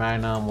some extra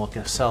magnum. We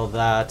can sell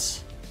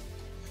that.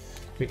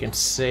 We can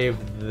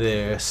save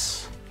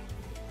this.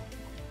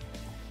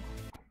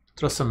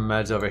 Throw some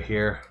meds over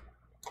here.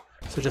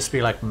 So just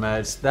be like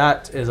meds.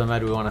 That is a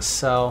med we want to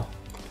sell.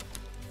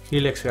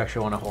 Helix we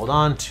actually want to hold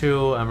on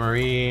to.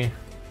 MRE.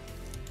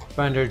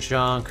 Vendor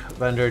junk.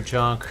 Vendor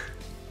junk.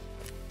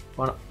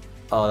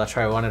 Oh, that's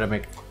right. I wanted to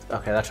make...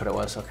 Okay, that's what it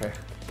was. Okay.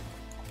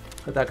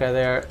 Put that guy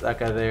there. That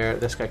guy there.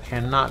 This guy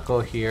cannot go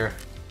here.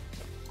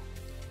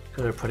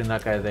 Because we're putting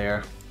that guy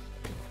there.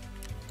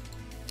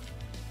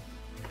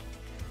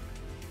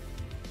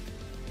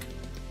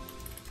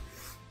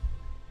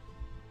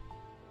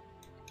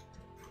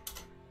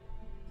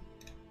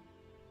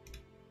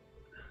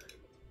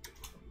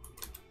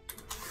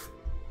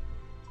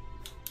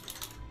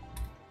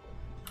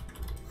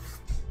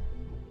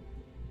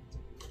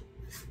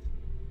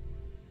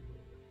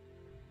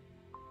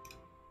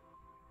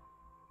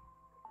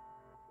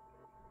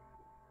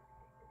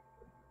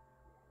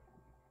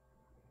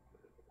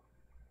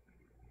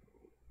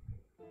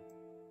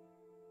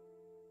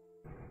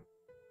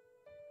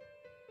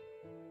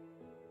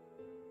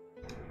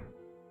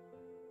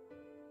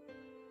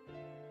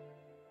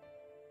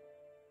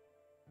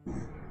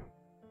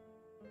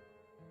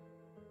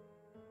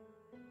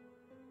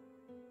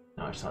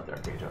 No, it's not there.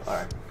 Okay,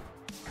 alright.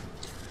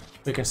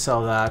 We can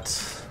sell that.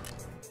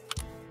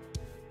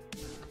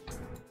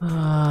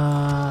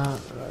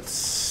 Let's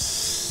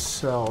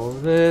sell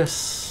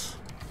this.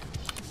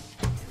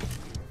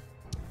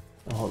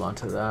 I'll hold on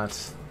to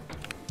that.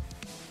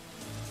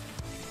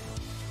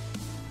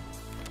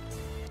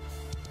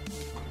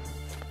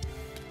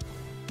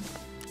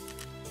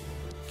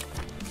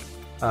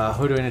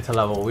 Who do we need to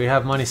level? We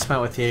have money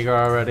spent with Jaeger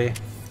already.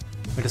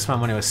 We just spent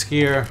money with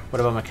Skier. What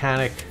about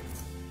Mechanic?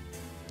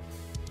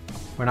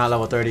 We're not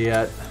level 30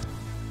 yet.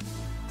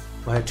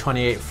 We'll hit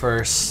 28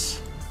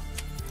 first.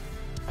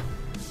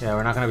 Yeah,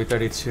 we're not gonna be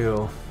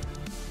 32.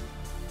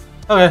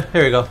 Okay,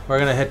 here we go. We're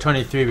gonna hit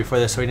 23 before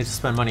this, so we need to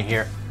spend money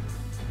here.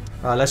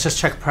 Let's just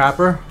check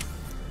Prapper.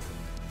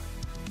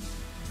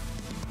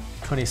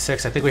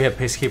 26. I think we hit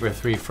Peacekeeper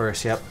 3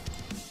 first. Yep.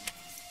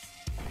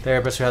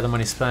 Therapist, we have the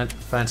money spent.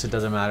 Fence, it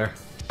doesn't matter.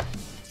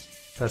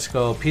 Let's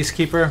go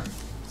Peacekeeper.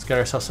 Let's get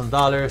ourselves some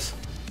dollars.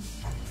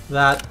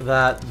 That.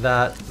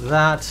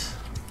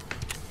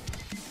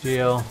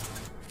 Deal.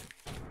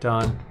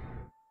 Done.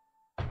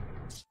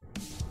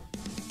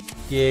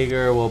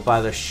 Jaeger, we'll buy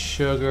the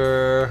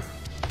sugar.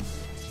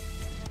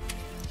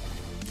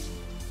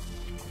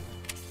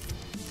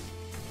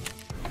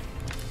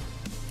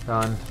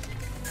 Done.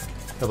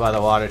 Go buy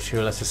the water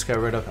too. Let's just get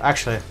rid of...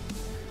 Actually,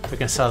 we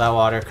can sell that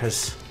water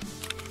because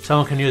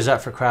someone can use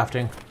that for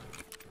crafting.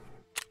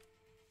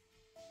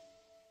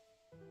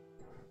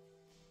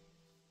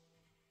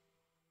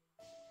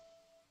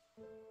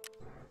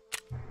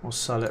 We'll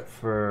sell it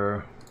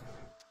for...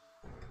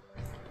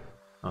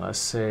 let's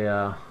say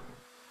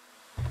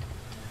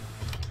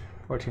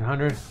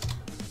 1400.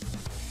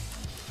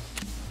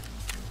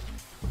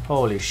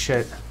 Holy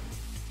shit.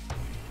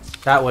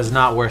 That was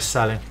not worth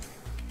selling.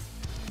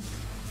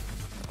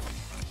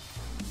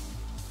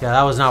 Yeah,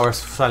 that was not worth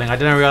selling. I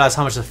didn't realize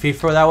how much the fee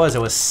for that was.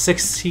 It was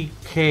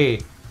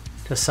 60k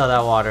to sell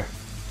that water.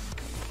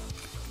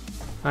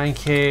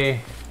 9k.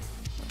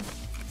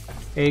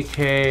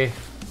 8k.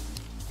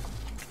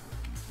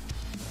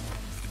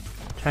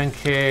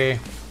 10k.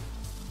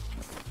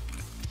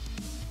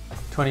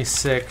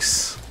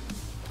 26.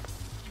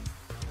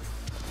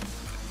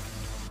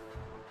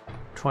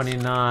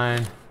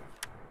 29.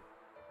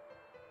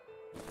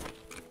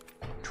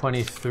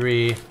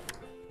 23.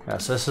 Yeah,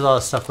 so this is all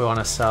the stuff we want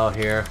to sell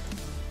here.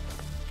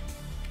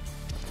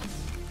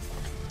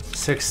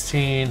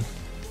 16.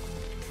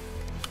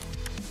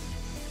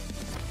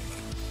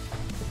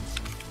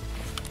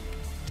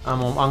 I'm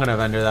gonna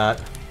vendor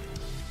that.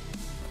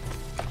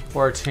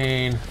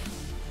 14.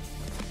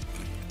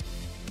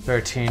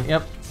 13.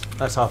 Yep,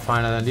 that's all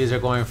fine. And then these are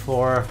going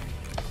for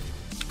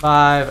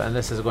 5, and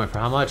this is going for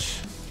how much?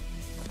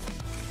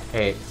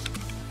 8.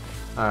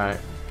 All right.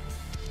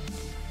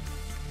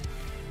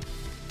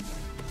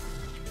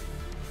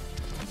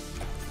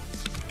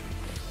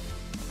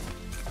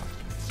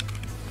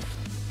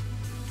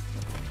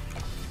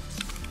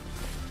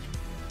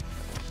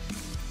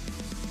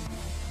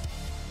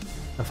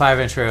 The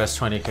 5-inch rail is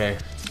 20k.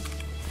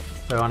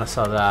 So I want to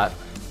sell that.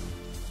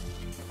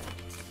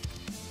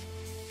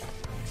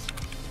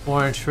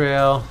 4-inch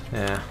rail,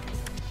 yeah.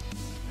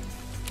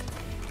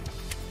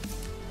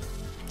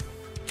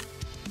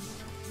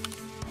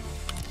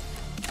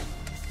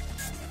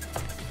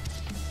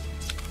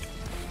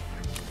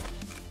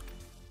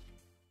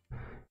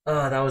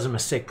 Oh, that was a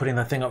mistake putting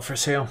that thing up for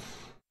sale.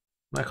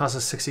 Might cost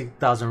us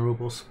 60,000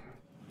 rubles.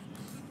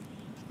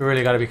 We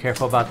really got to be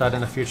careful about that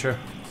in the future.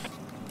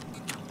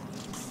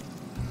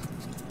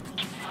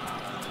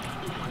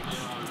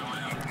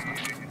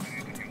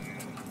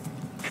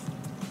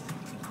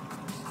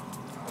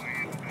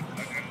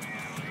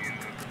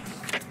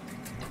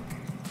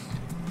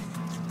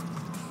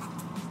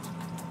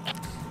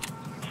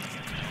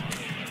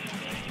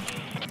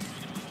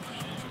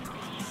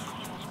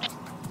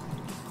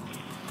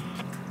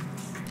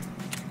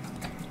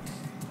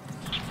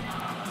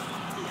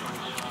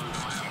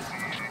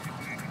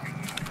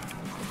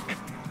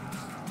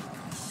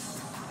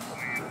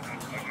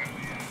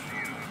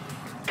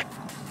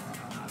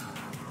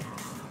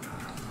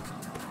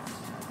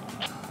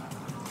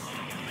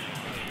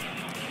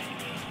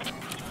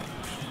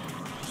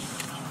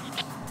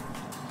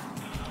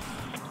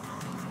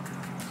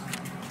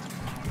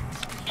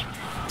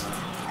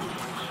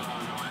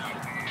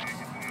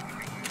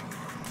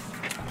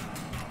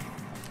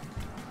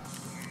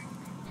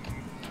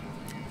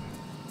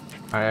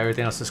 Alright,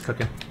 everything else is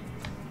cooking.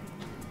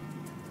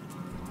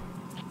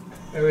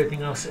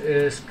 Everything else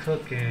is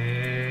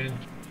cooking.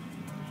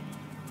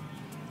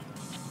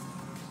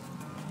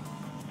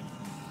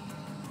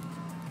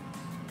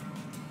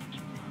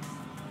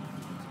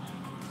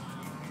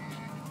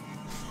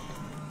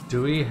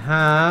 Do we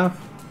have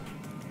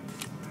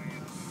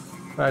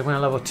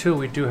Ragman level 2?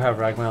 We do have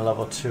Ragman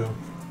level 2.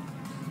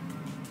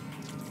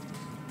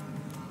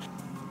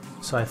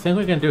 So I think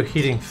we can do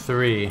heating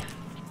 3.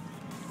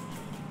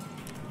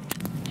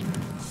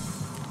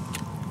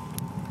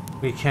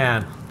 We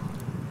can.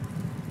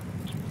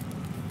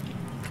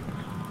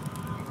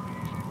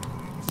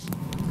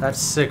 That's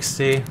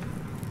 60.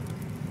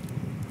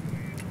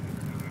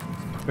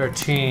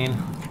 13.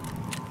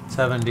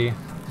 70.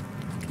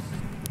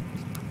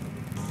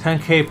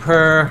 10k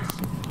per.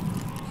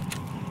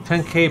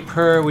 10k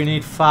per. We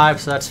need 5,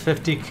 so that's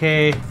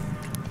 50k. I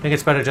think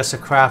it's better just to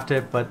craft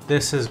it, but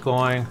this is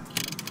going.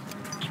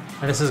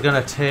 And this is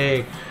gonna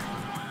take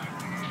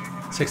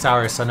 6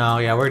 hours, so no,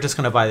 yeah, we're just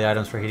gonna buy the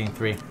items for heating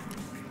 3.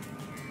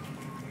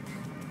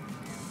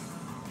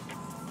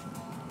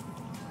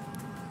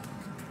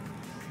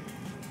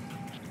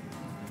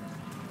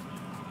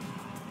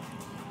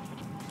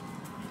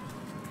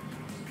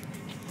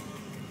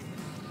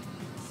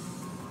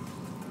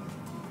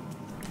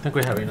 I think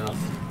we have enough.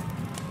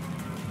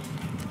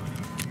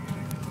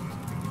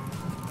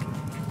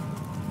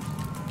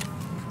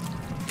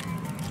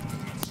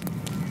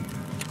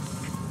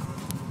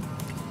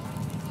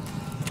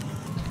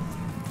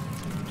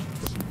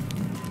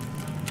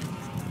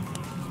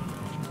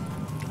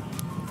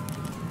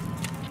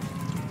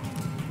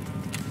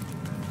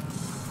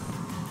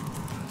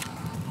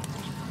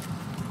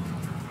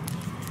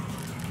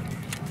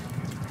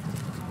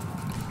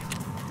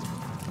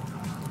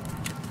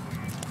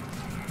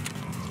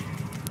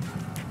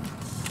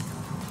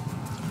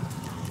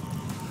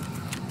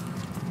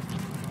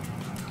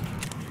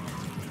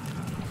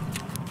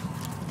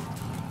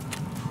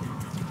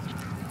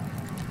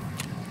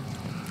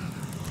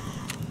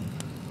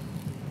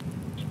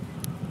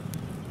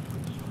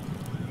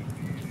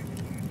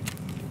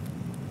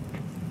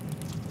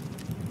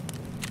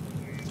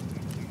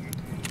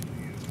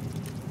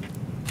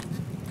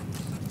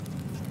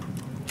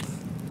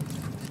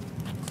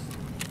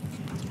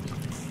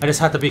 I just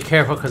have to be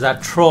careful because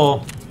that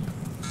troll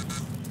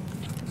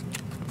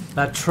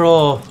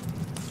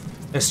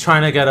is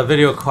trying to get a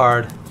video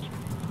card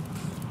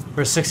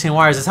for 16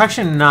 wires. It's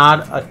actually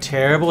not a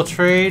terrible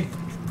trade,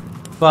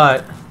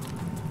 but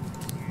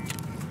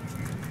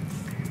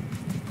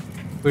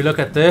we look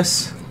at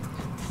this,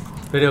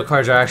 video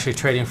cards are actually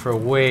trading for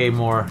way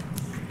more,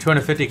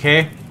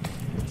 250k.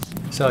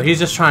 So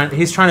he's trying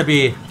to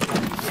be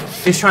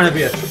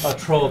a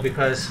troll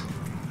because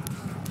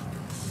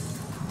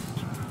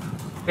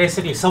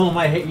basically someone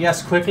might hit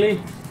yes quickly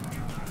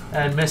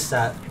and miss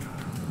that.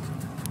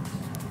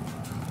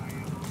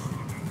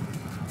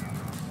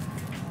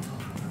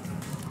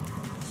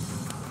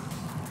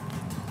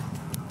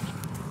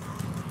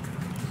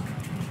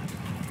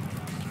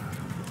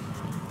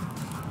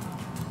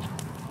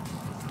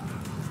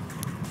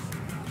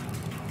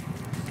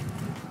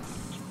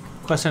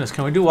 Question is,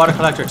 can we do water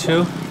collector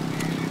too?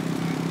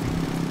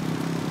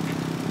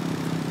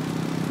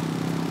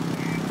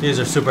 These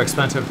are super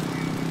expensive.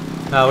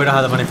 No, we don't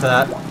have the money for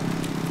that.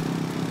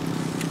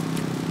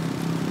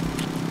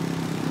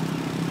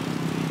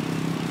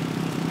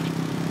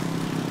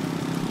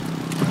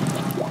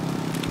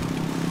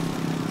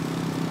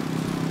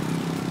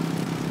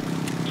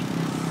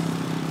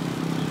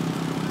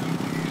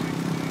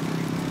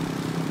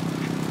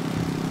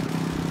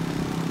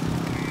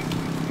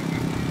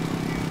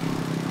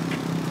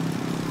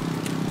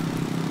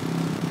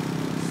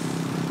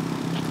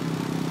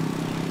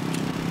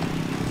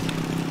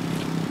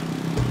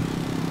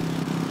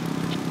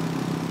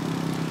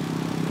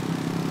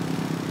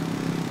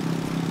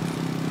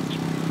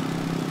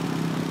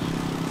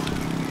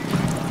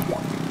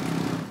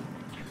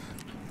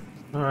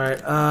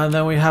 Alright,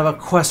 then we have a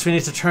quest we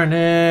need to turn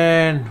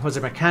in. Was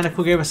it Mechanic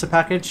who gave us the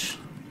package?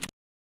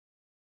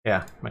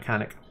 Yeah,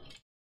 Mechanic.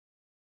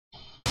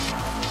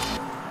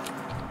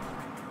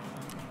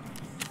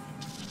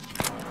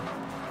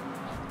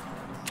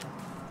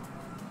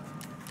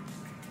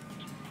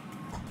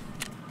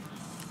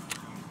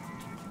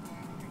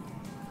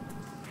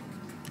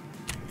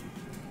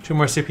 2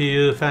 more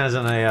CPU fans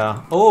and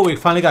a... oh, we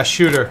finally got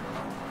shooter.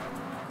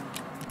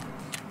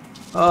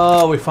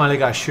 Oh, we finally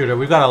got shooter.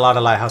 We've got a lot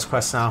of lighthouse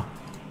quests now.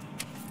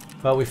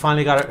 But we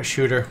finally got a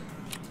shooter.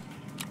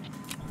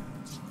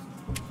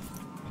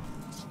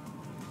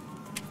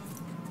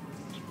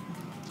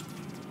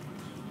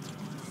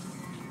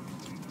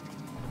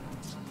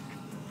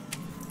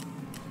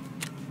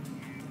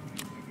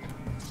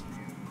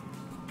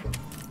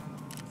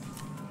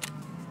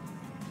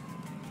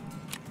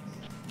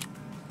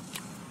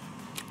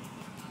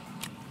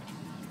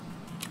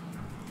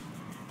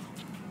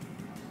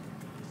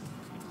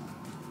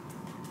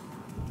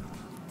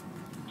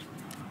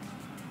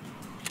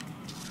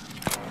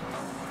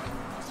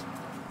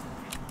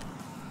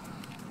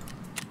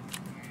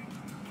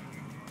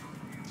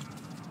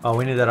 Oh,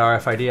 we need that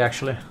RFID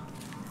actually.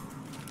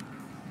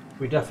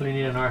 We definitely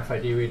need an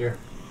RFID reader.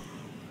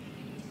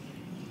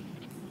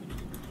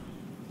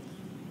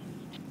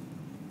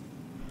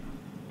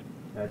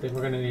 Yeah, I think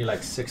we're gonna need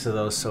like 6 of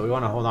those, so we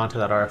want to hold on to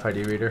that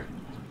RFID reader.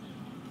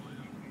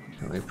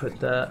 Let me put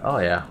that. Oh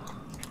yeah.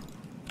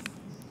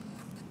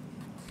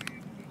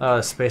 Oh,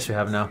 the space we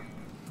have now.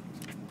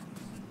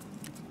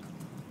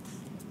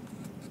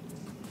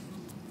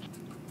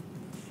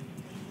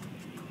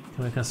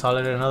 Can we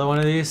consolidate another one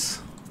of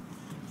these?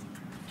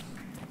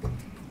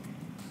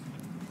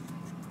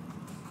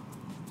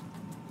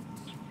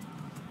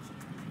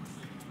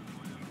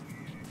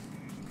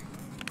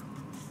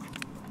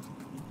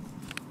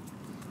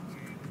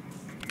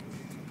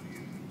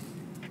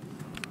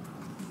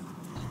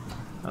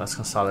 Let's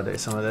consolidate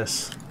some of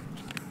this.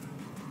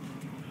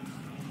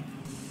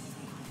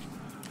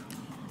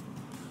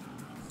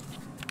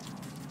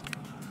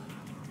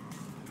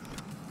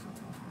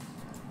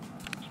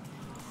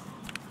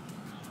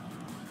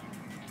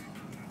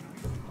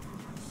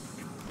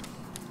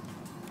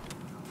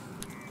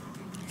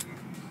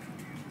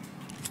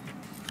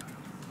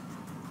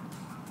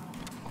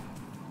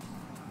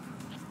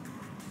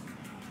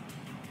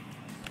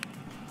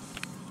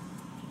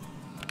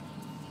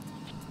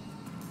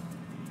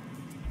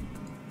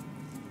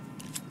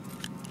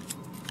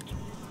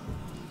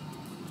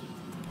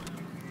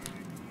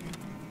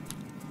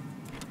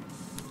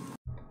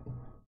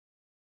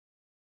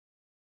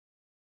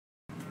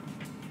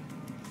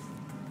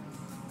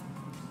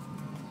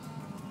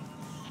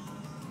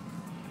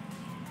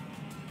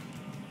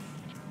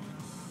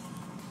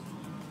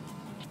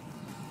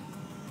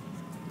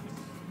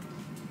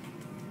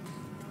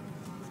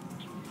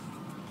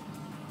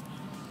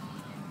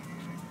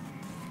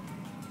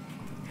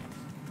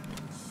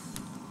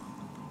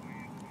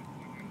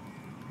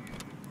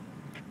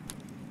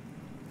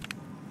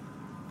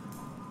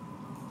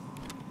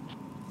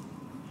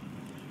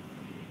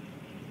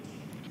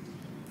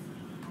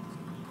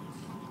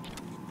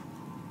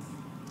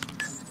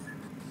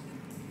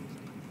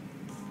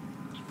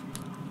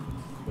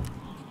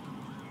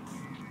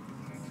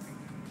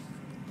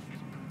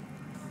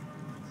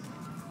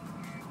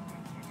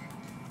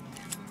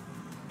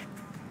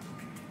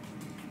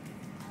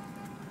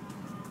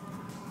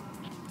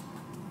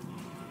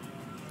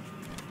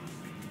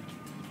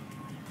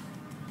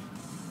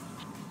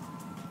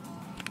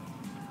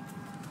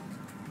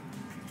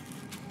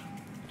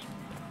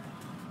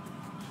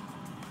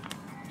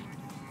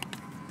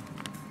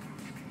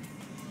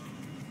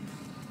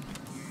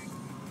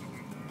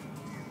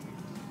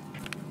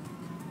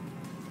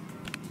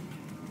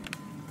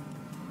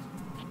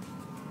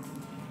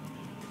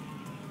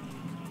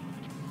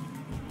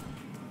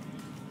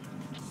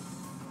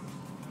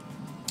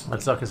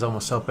 Let's look, it's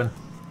almost open.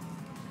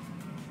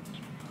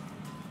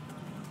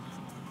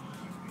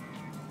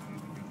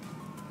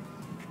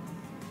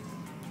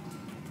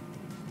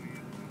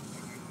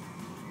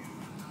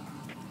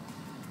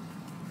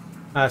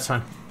 That's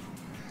fine.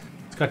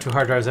 It's got 2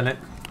 hard drives in it.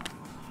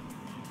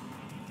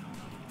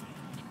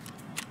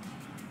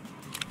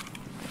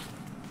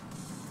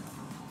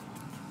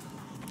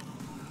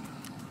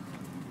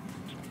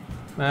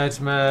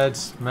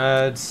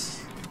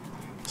 Meds.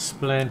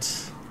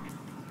 Splint.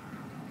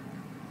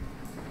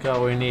 Got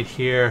what we need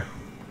here.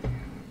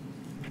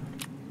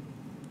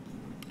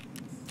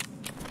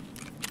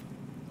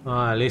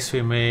 At least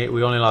we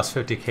only lost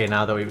 50k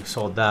now that we've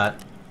sold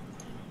that.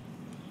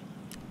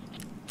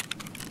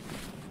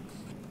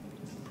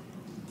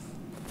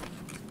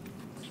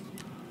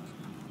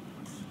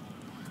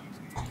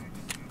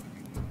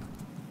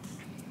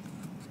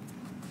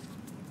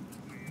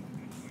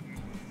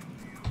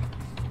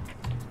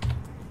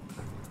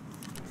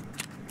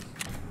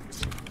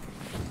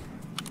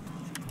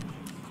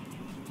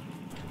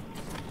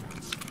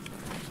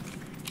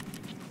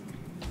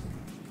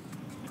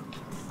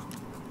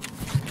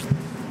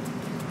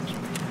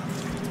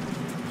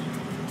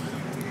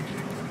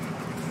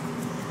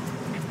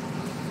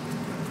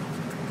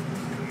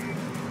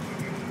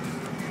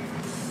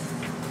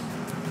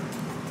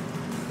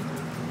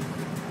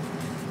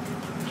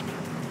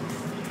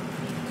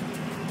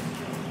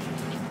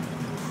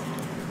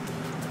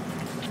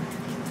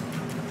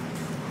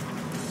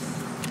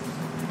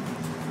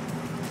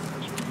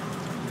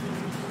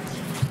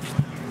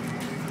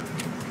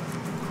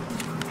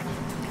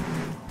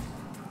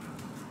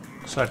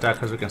 Select that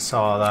because we can sell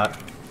all that.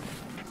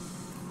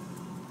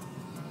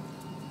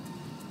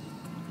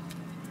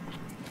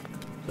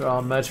 They're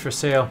all meds for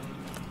sale.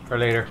 For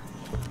later.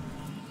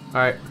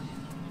 Alright.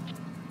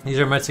 These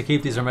are meds to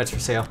keep, these are meds for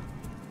sale.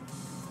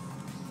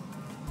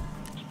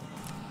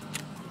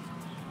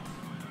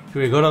 Do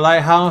we go to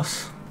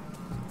Lighthouse?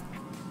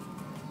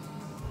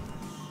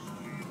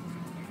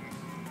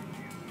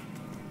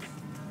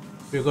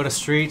 Do we go to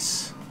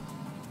Streets?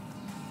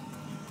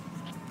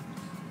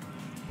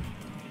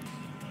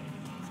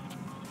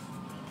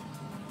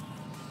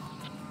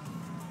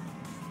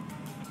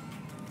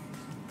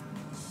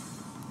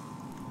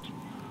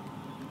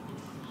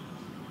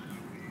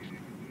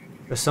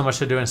 There's so much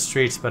to do in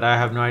Streets, but I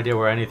have no idea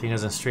where anything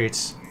is in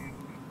Streets.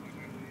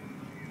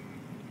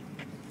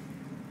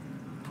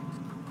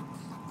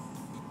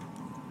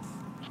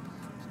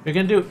 We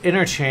can do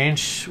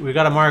interchange. We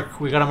gotta mark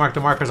the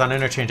markers on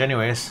interchange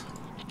anyways.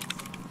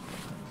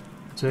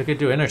 So we could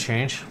do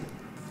interchange.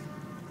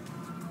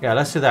 Yeah,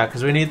 let's do that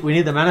because we need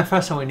the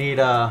manifest and we need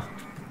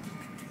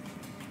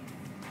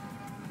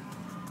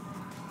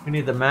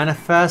the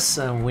manifest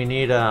and we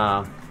need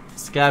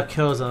scab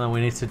kills and then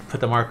we need to put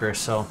the markers.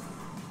 So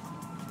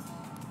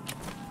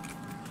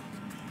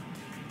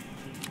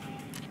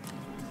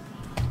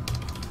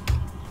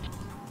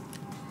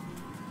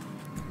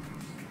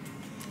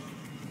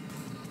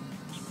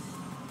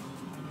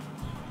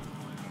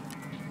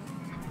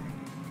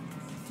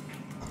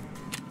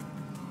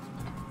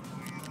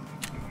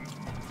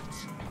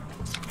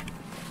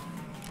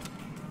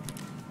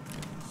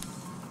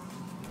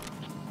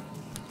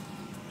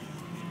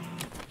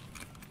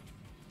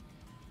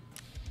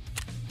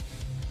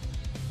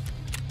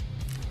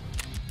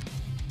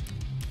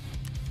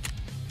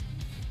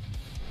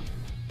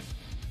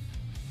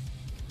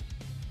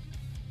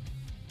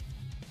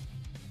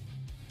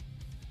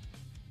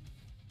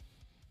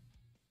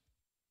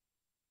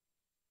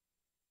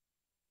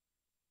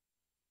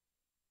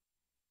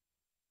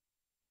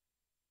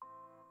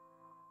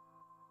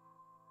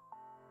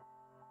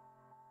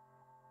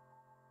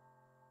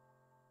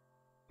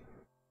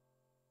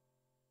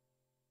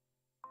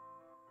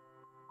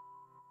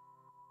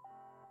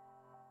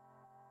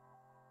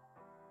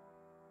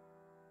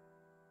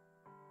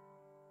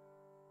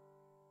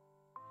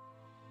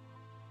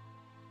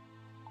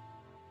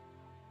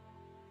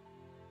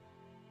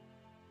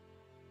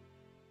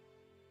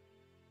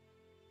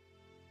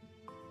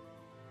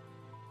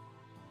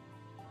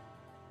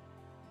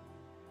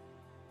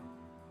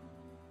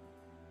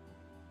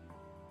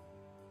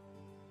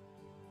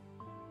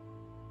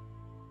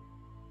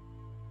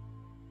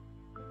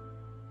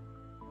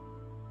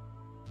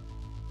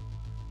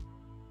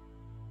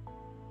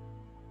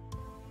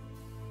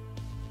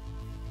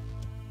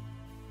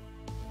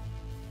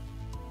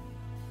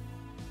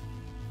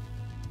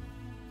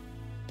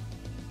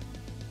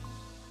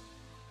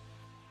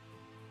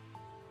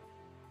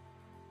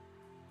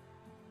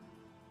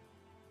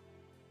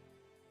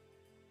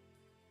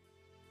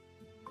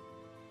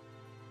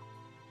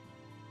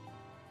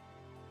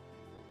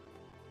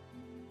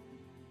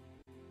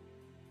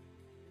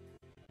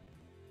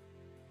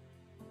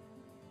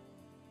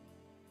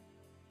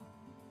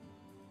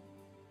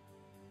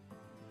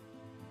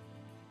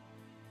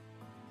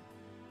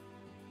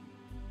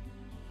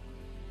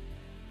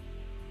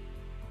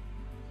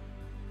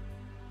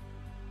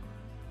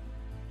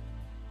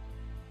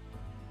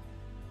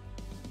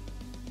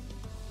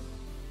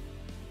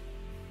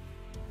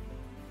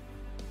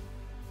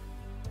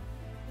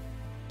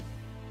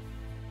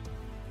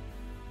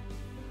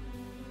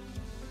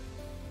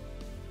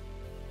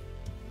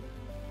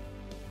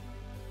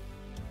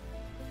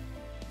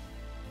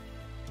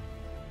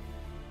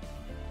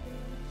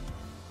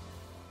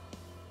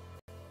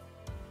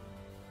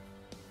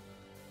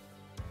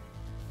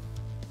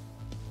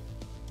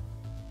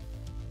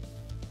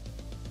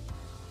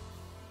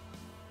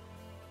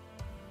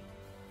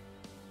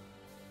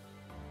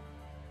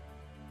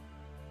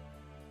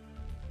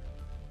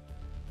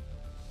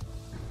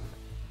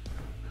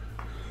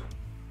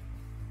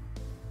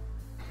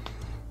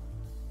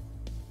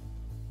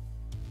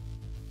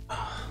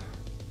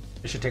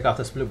I should take off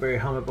this blueberry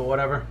helmet, but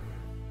whatever.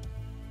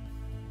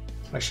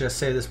 I should have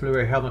saved this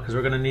blueberry helmet because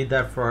we're gonna need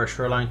that for our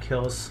shoreline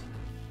kills,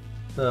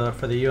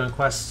 for the UN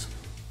quests.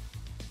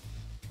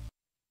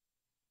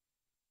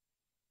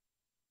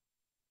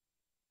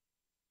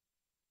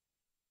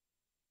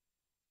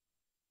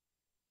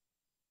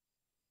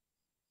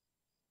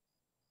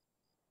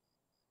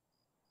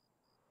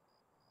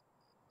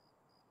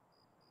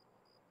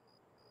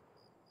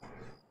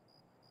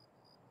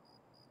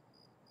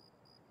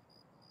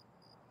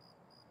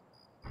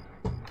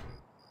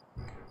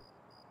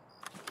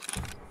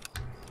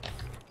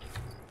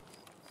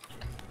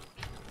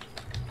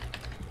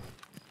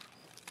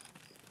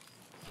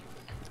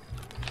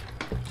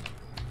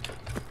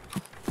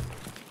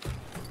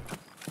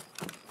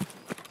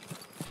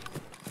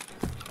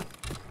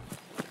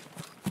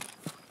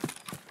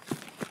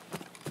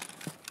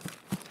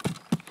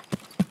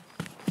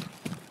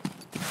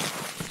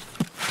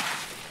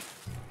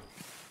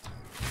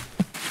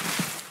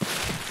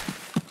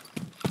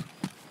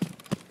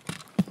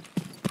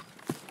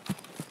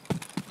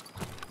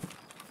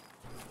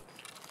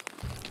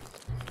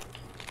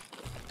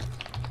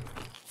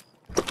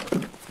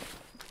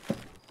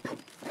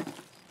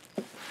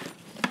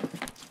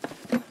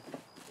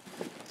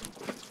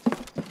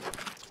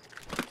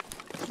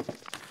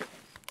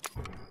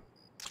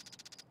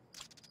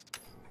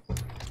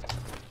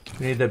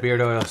 We need the beard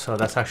oil, so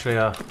that's actually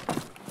a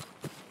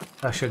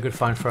good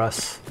find for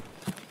us.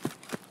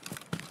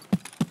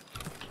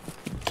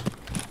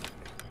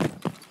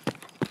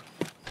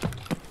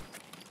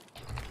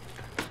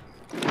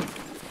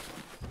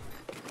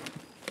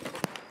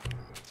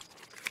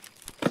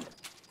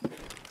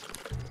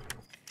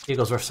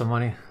 Eagle's worth some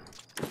money.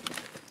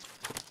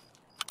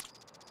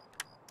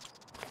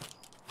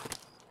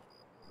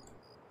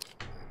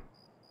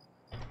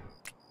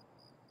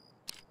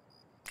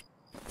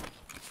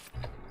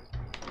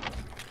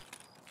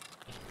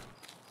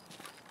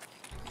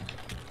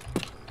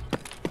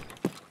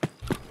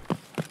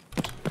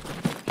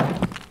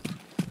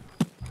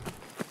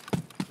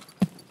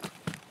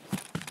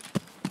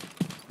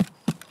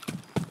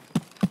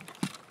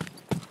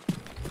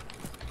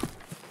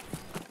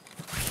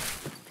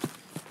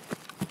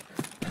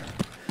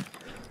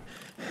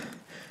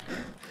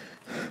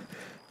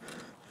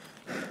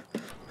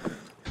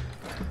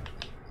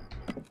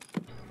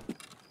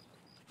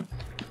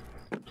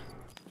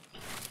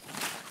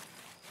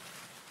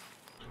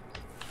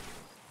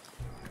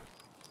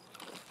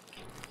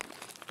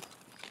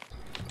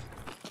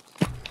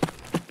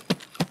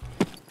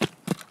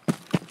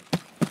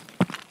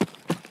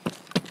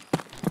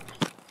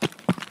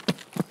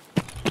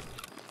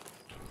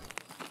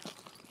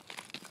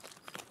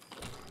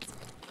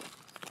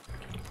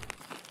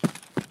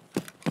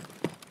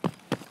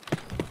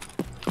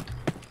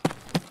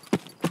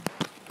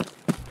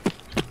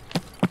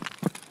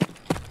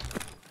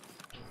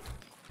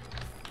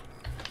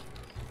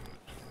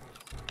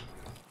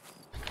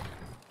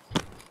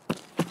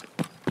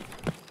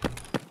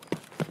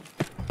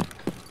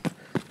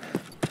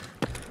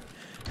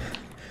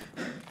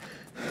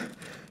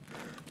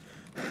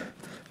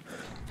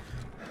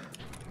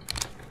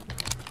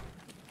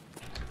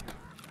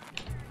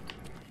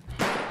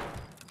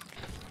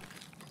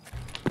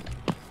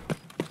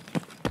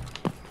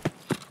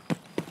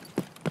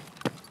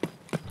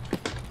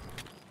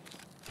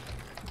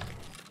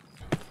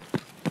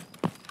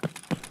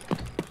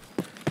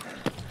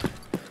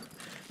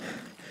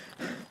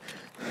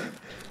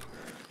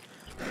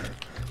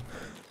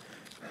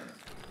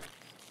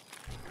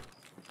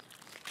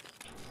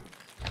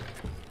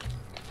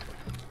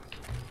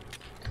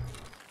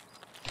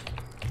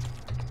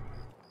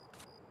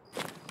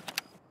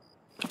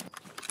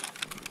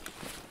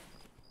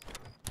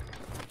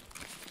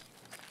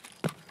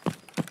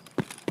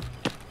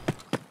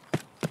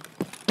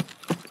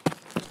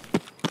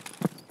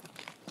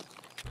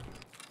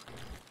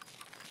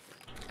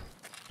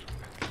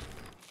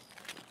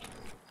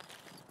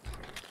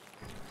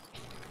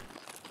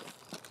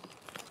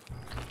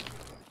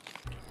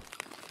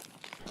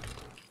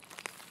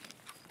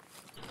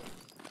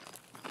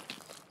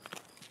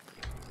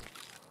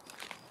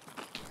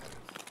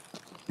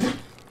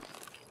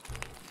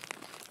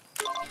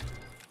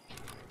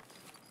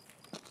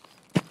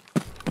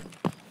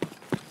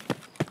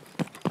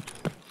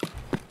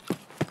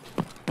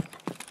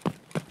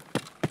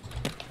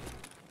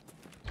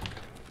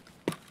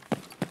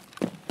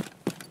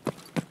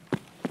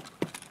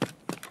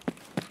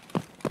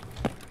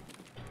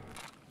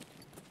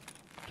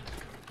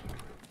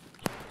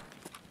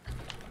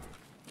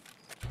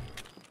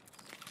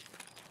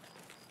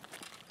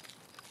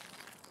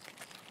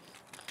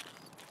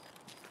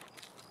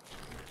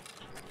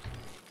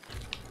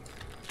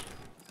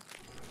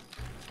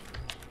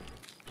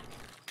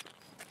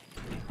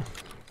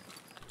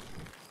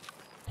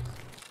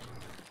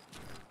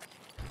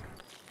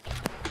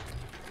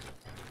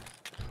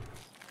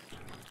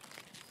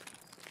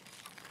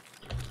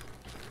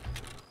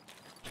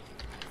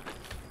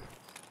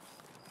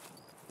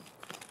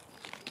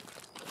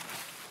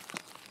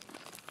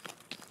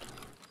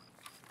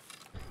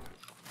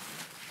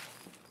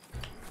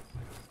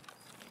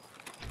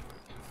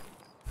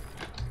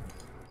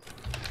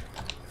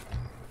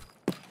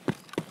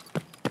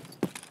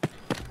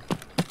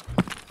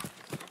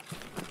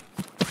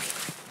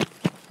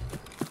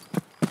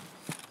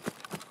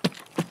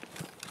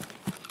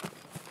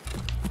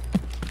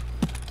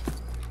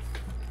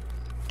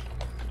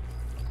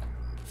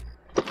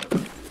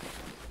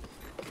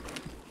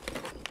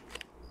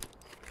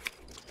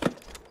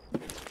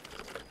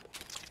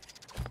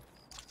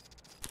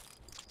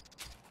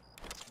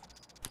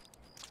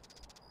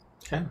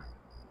 Okay.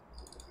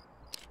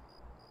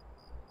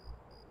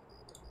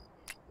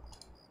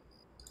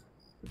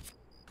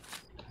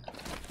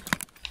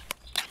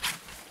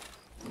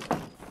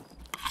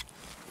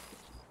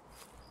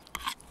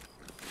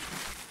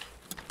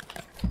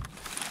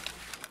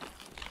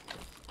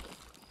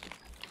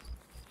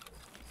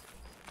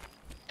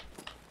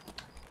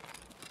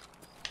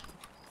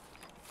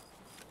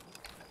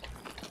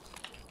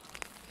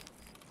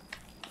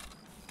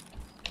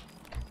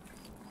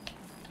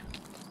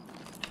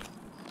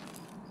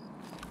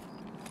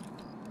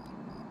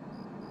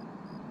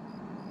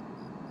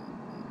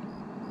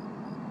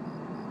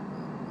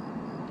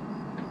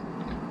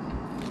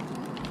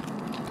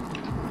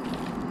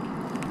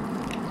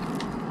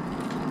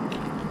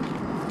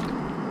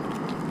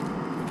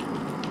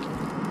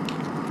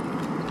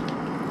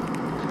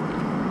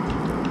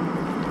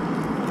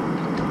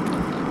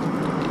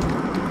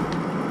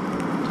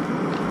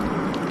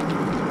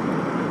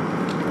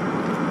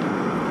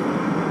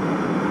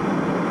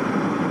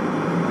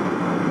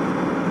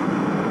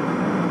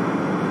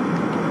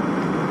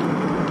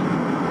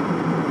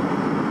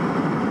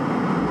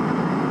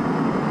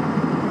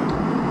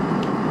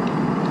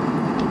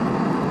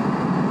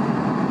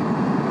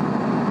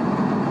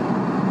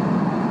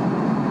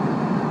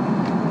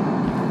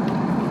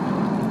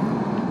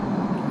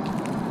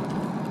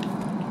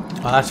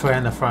 Oh, that's way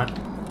in the front.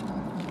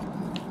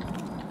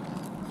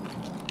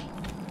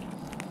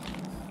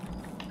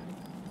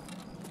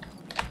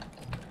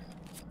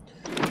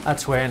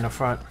 That's way in the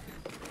front.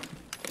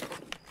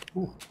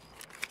 Ooh.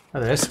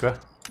 Another Iskra.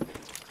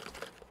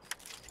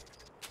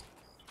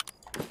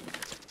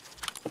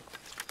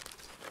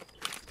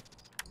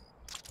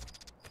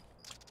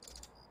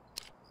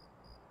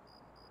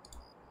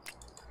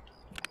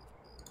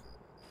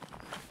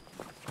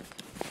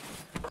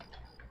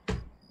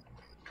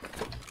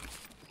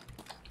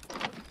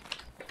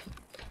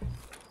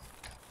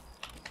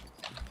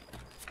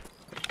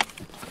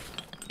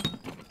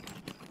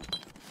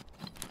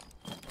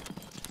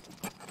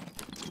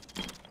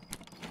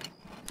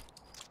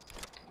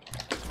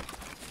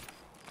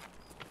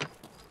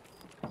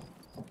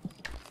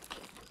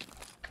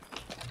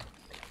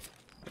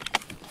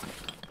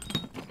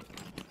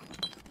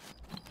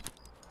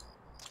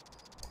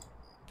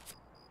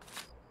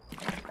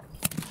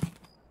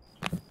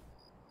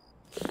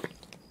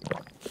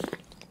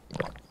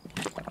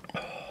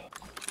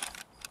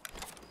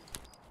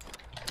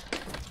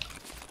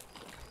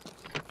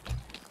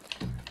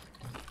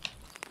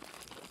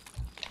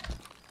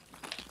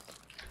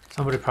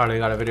 Somebody probably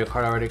got a video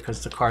card already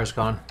because the car's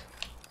gone.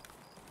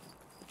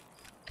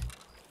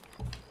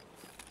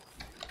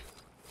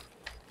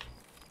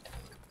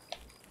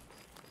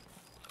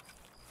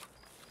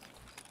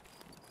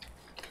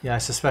 Yeah, I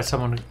suspect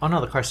someone... Oh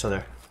no, the car's still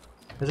there.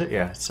 Is it?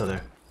 Yeah, it's still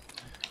there.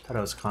 Thought it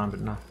was gone,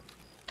 but no.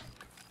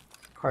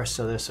 Car's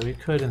still there, so we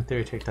could, in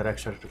theory, take that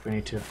extract if we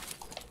need to.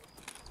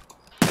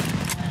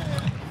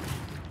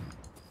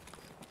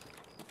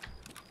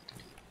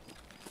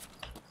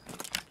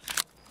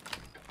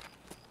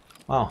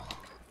 Wow.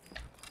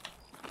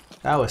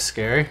 That was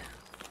scary.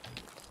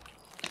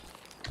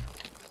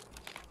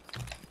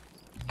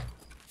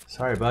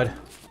 Sorry, bud.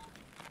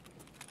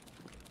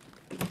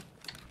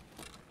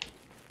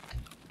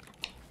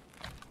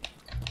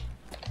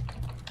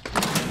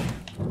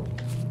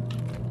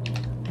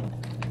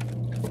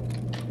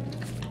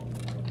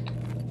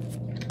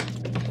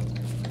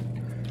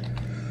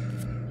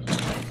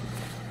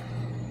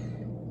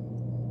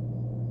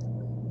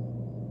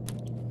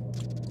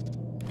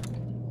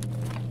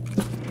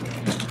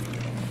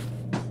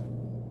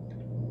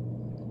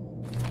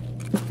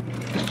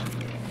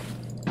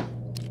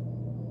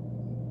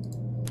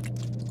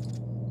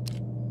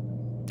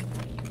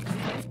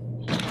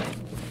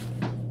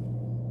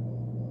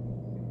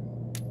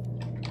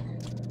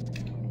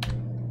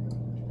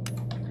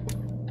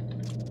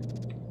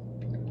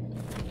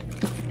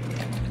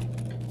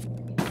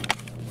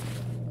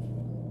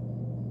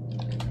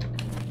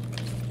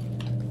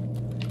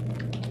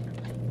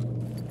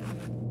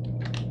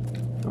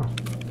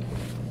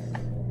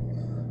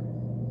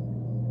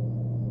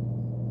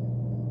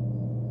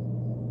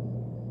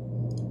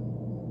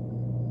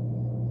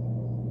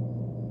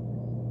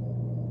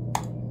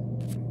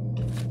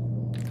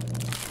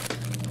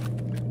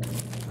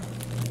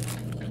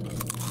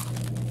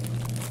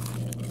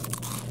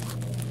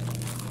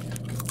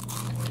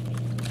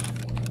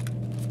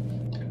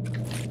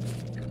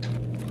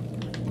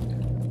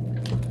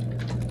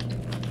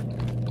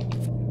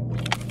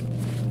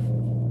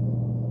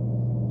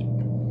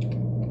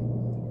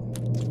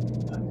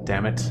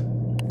 Damn it.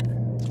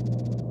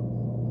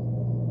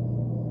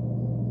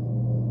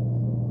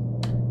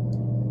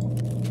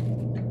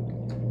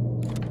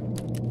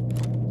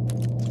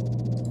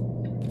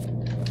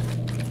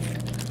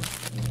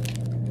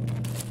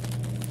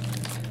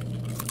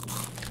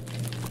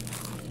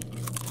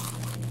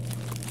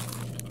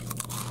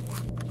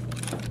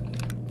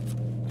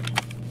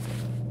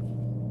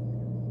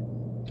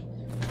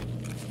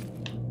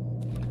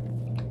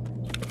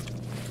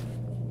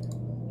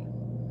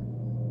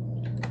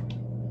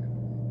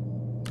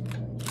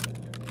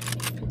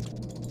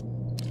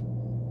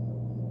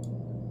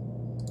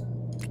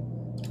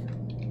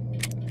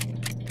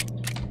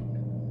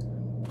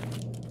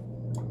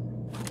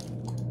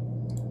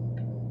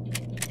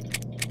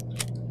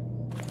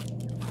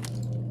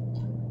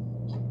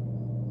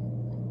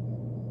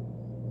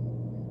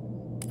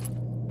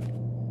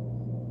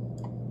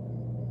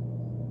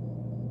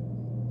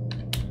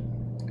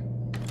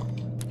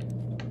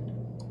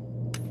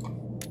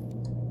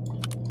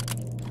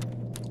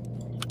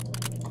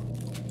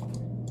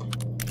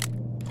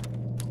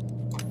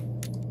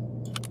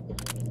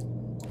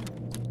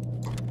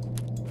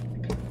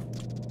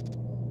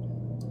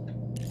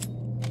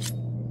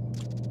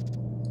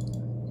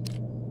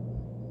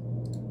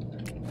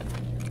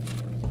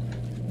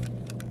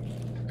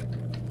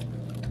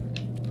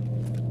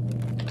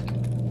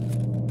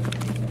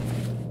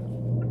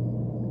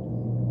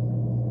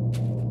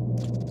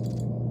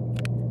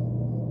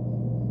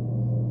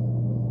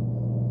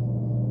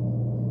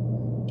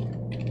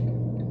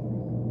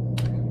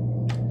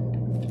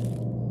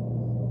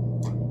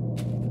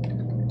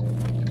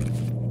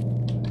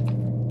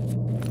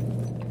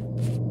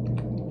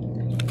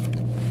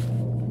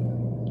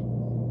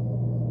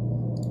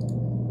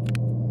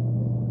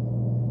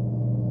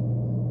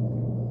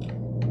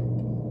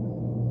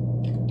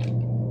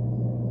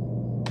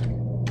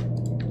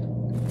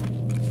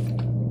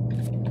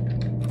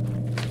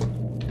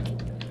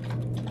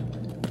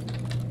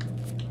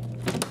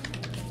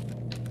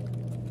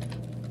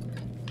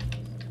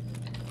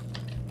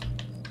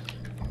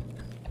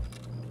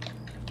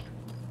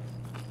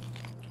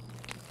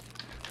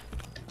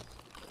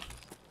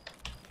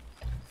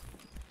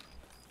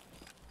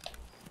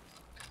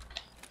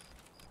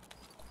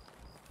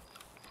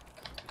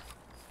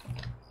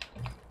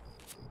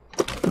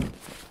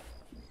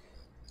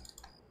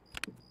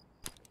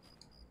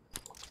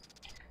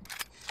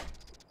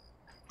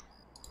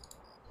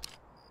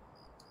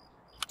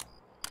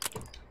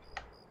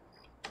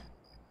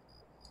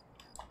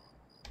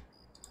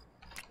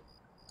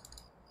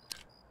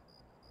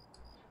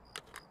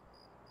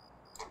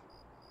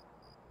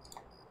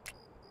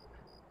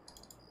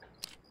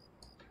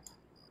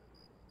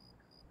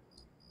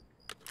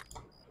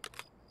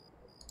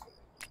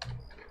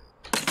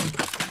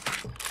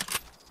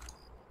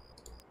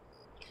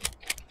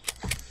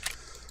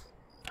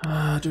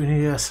 Do we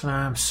need ES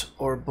lamps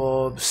or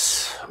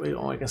bulbs? We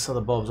only can sell the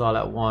bulbs all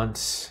at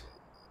once.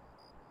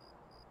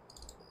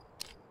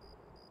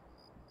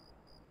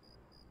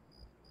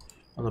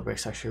 Oh, the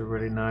brake's actually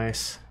really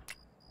nice.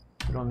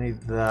 We don't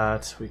need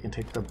that. We can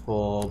take the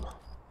bulb.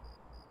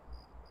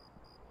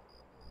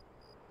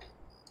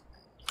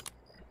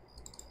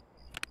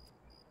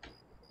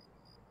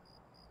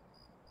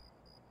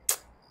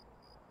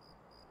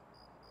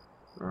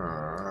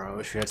 I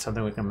wish we had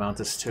something we can mount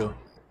this to.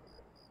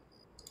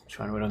 Which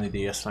one? We don't need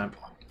the ES lamp.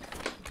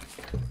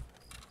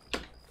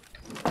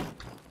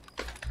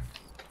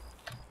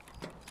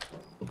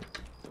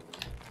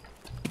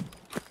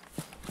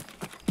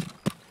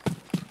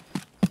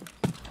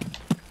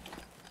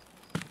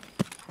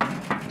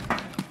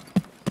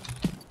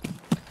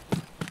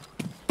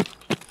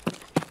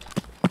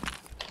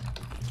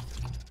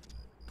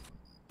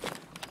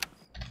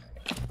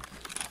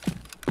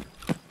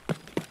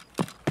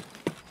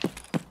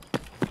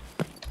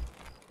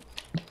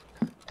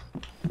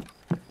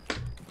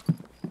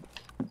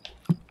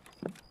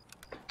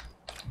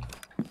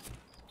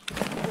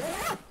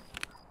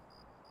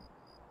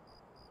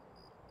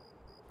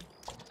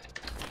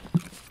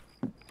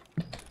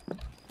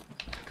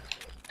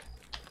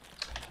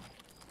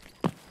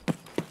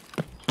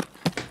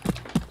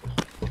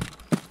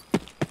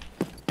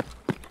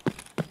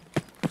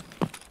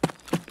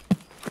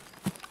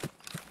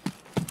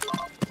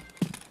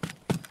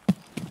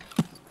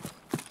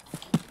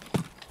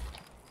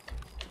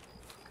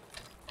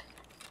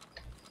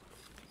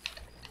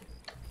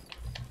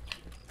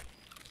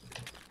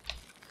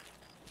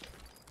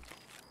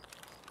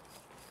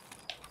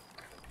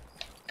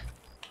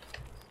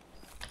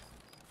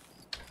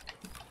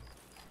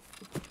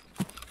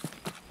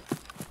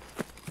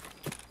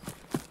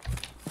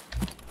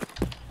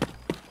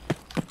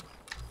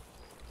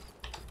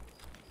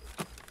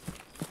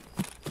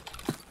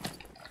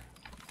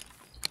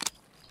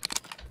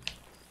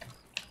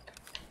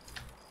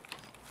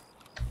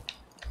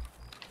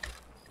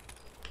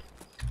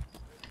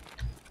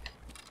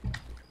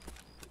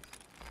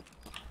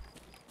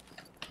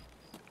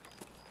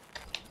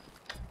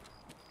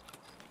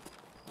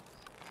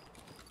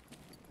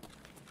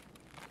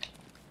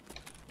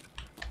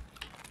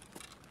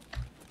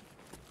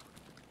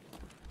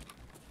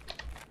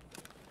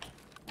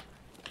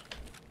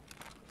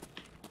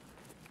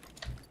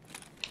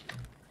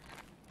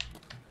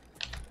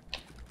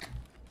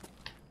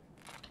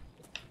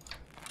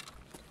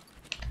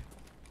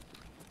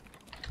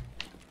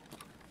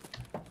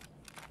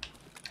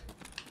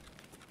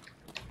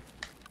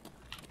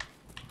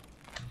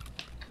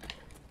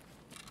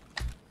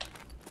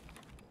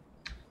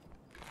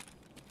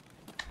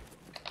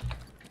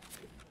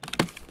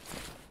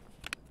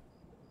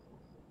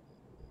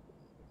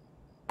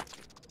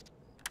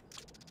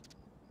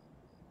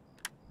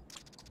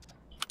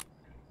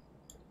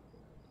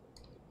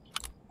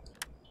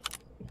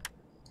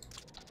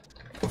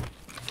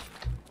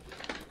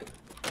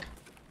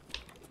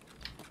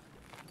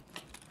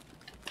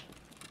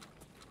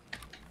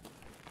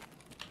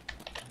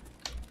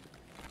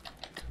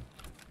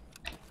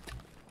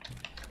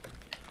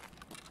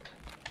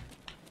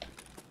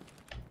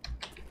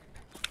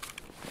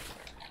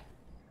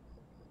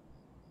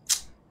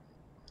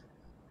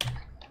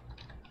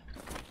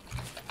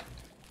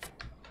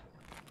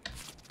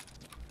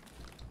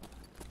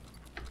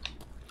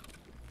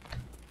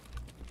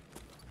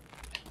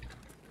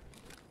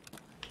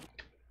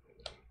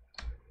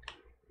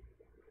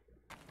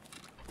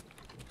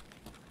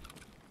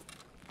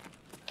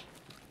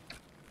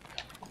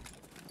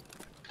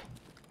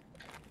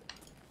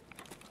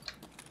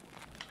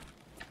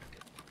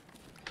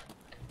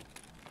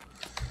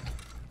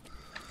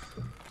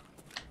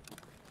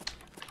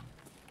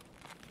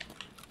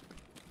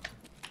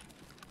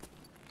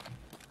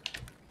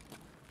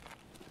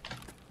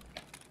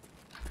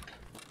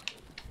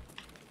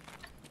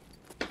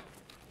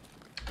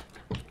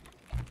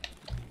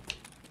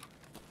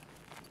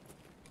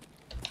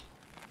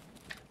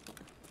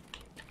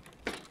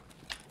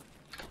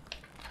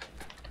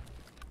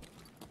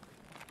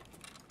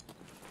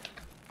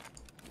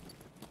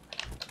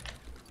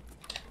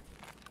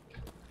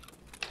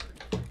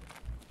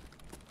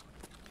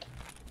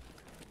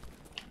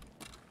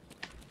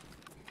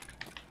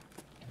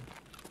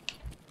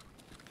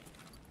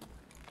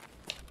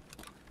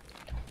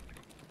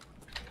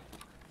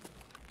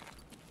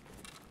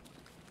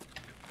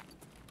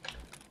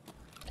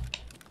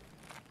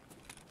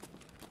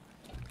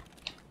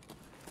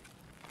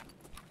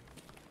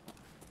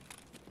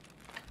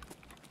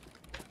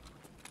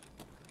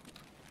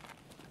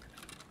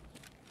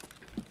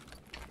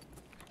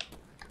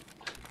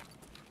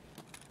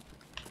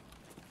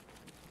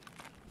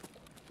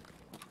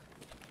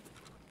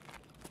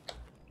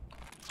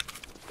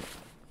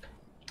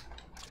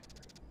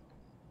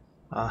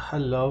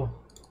 Hello.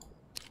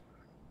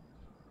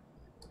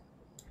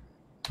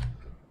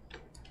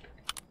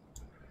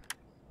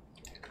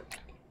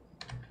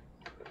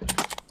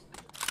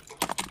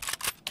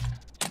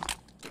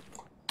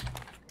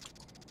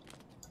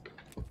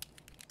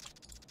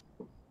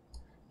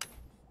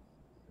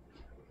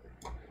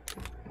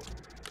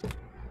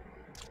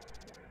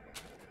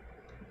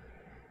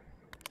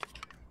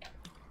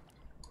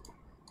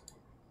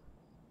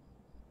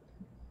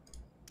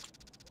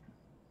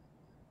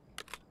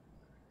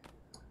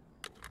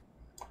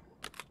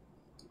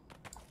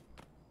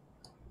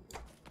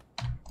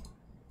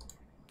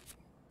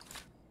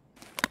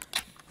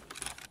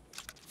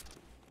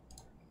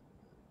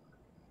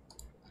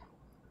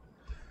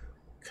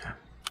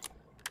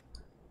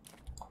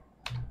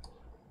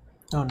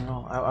 Oh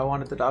no, I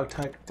wanted the dog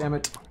tag. Damn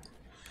it.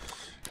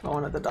 I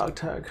wanted the dog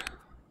tag.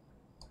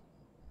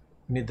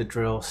 We need the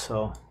drill,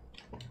 so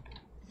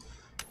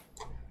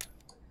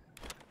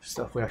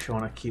stuff we actually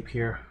want to keep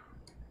here.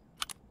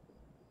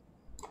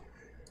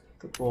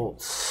 The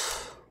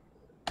bolts.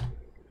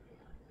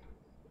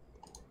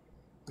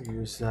 We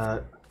use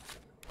that.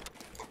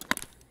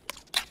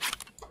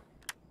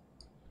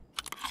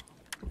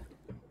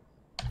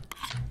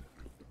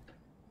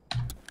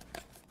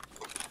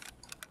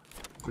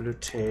 Blue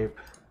tape.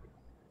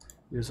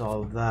 Use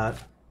all of that.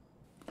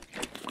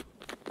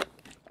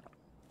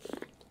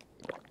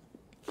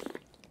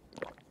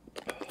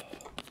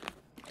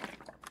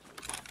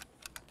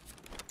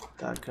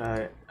 That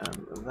guy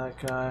and that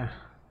guy.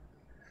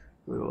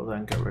 We will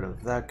then get rid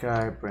of that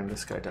guy, bring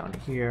this guy down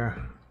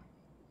here,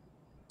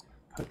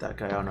 put that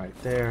guy on right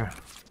there.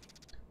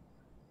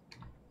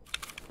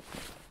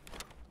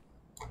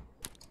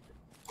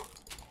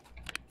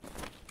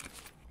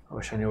 I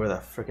wish I knew where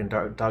that freaking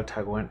dog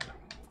tag went.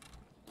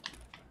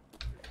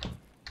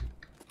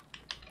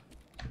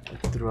 I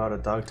threw out a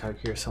dog tag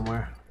here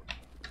somewhere.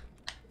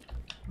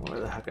 Where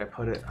the heck I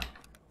put it?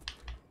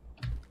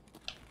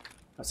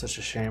 That's such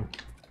a shame.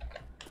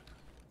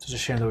 Such a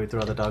shame that we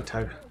threw out the dog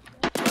tag.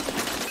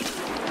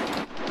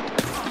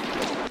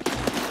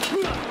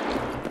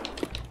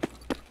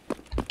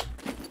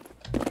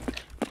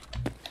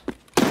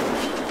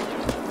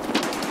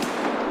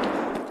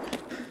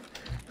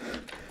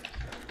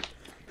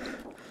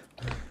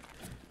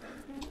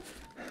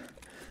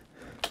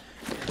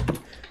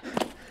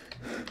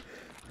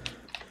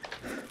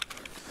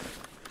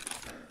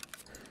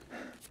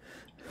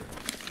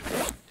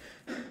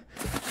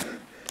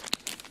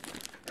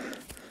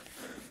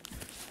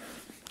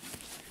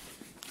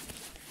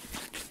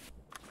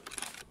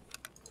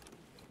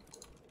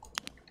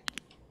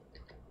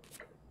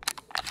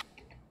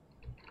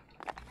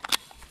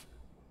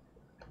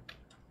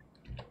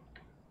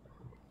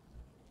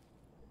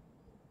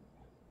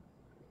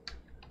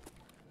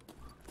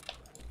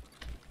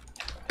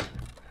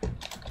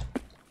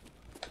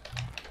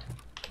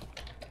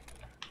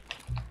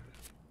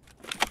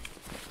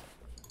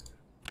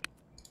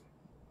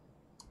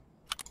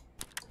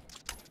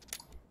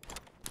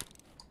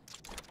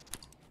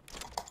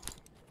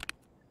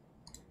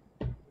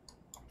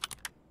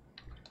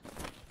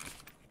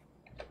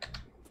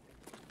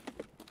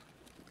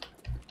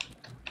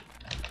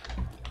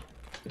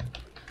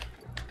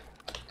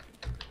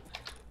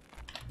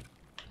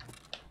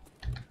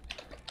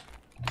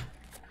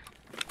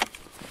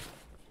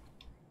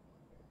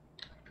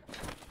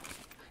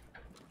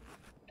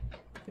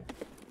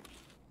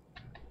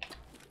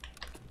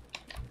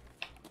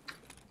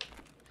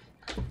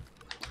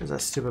 There's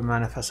that stupid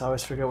manifest. I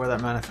always forget where that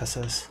manifest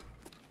is.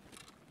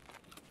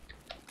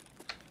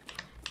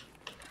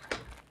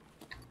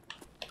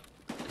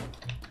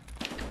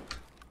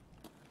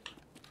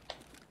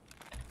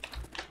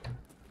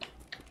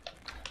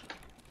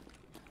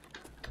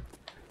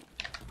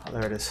 Oh,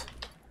 there it is.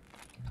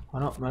 Oh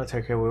no,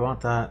 military cable, we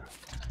want that.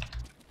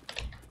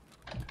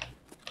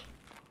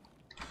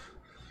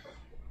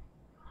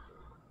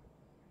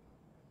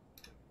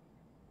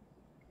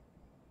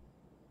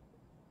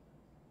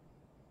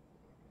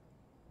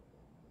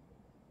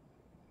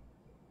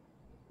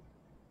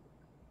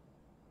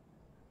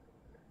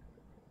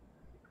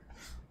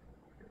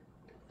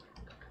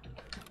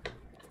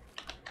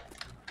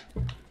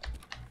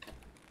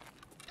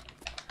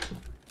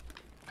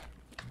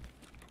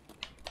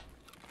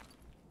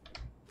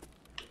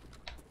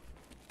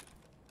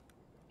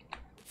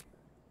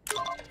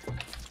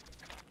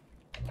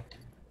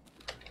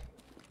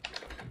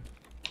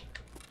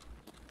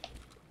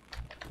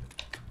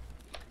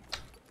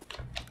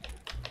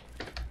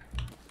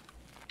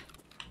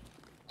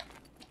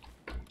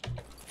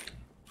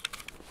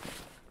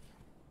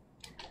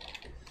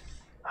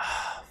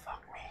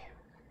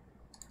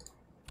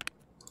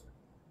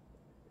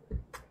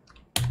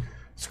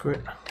 Screw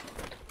it.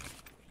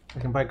 I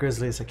can buy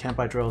grizzlies, I can't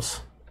buy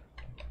drills.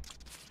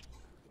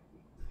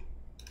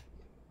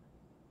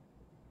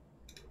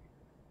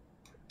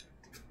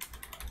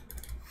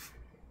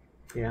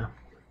 Yeah.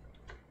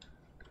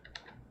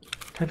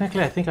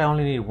 Technically, I think I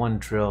only need one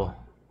drill.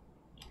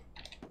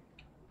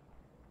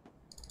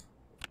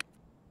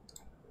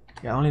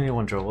 Yeah, I only need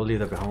one drill. We'll leave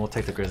that behind. We'll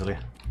take the grizzly.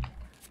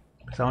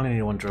 Because I only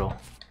need one drill.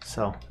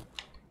 So.